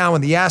you own now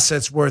and the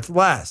assets worth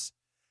less.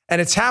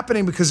 And it's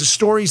happening because of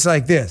stories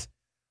like this.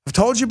 I've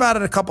told you about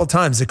it a couple of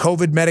times, the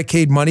COVID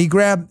Medicaid money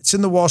grab. It's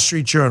in the Wall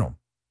Street Journal.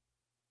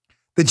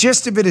 The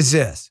gist of it is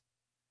this.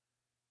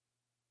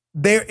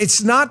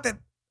 It's not that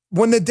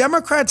when the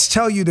Democrats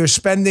tell you they're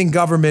spending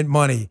government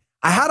money,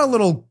 I had a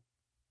little,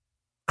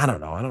 I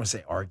don't want to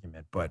say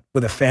argument, but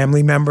with a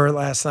family member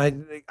last night.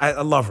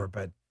 I love her,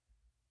 but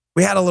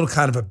we had a little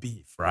kind of a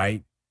beef,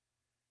 right?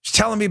 She's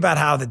telling me about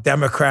how the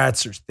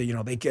Democrats are,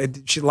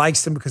 she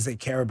likes them because they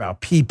care about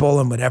people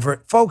and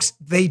whatever. Folks,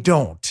 they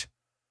don't.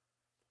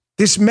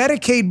 This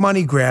Medicaid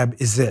money grab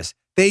is this.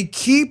 They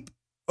keep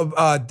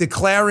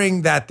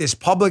declaring that this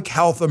public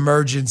health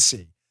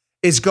emergency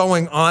is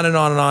going on and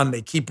on and on.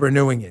 They keep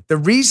renewing it. The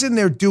reason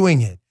they're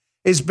doing it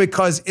is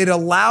because it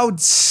allowed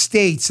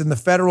states and the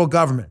federal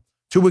government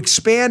to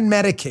expand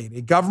Medicaid,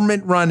 a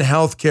government-run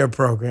healthcare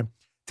program,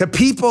 to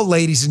people,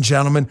 ladies and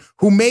gentlemen,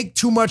 who make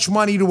too much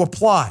money to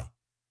apply.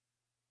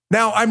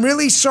 Now, I'm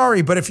really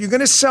sorry, but if you're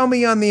going to sell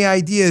me on the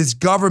idea as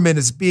government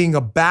as being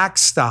a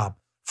backstop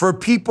for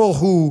people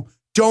who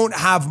don't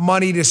have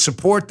money to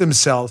support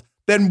themselves,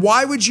 then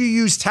why would you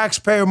use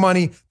taxpayer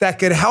money that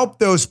could help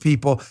those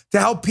people to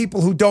help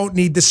people who don't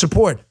need the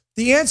support?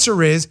 The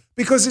answer is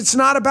because it's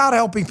not about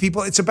helping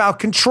people. It's about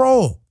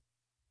control.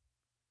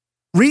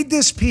 Read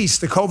this piece,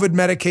 the COVID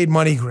Medicaid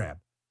money grab.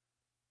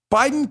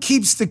 Biden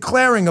keeps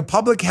declaring a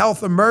public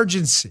health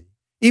emergency,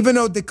 even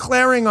though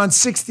declaring on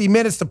 60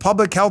 Minutes the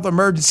public health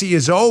emergency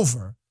is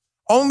over,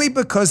 only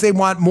because they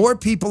want more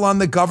people on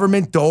the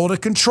government dole to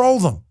control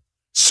them.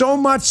 So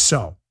much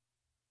so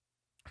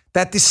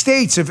that the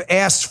states have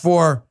asked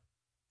for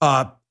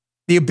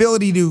the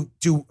ability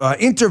to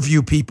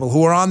interview people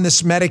who are on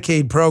this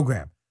Medicaid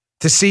program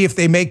to see if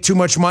they make too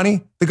much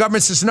money. The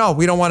government says, no,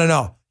 we don't want to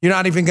know. You're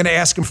not even going to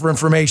ask them for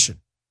information.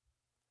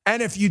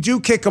 And if you do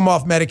kick them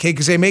off Medicaid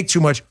because they make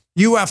too much,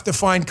 you have to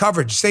find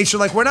coverage. States are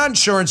like, we're not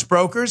insurance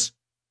brokers.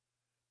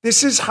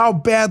 This is how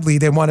badly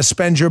they want to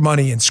spend your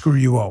money and screw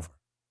you over.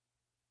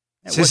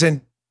 This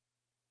isn't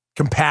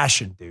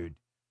compassion, dude.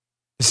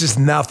 This is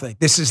nothing.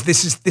 This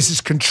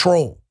is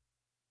control.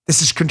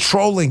 This is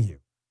controlling you.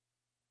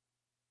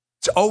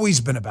 It's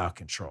always been about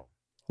control.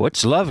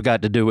 What's love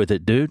got to do with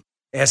it, dude?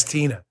 Ask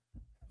Tina.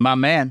 My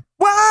man.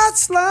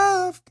 What's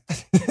love?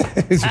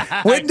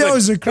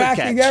 Windows are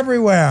cracking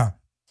everywhere.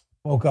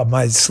 Woke up,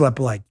 I slept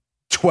like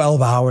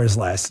 12 hours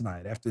last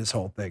night after this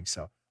whole thing.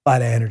 So a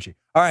lot of energy.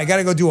 All right, I got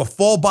to go do a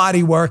full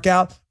body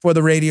workout for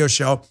the radio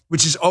show,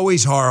 which is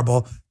always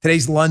horrible.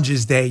 Today's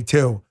lunges day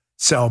too.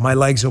 So my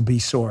legs will be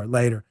sore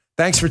later.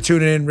 Thanks for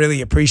tuning in.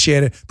 Really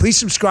appreciate it. Please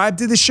subscribe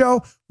to the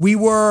show. We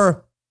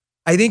were,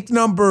 I think,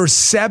 number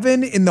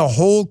 7 in the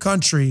whole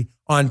country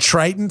on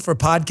Triton for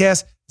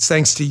podcasts. It's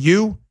thanks to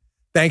you.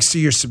 Thanks to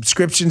your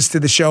subscriptions to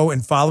the show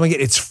and following it.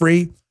 It's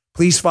free.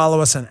 Please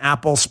follow us on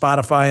Apple,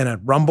 Spotify, and at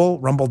Rumble,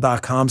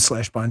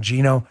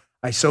 rumble.com/Bongino.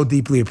 I so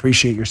deeply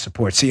appreciate your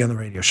support. See you on the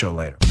radio show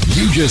later.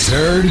 You just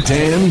heard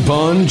Dan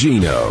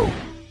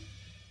Bongino.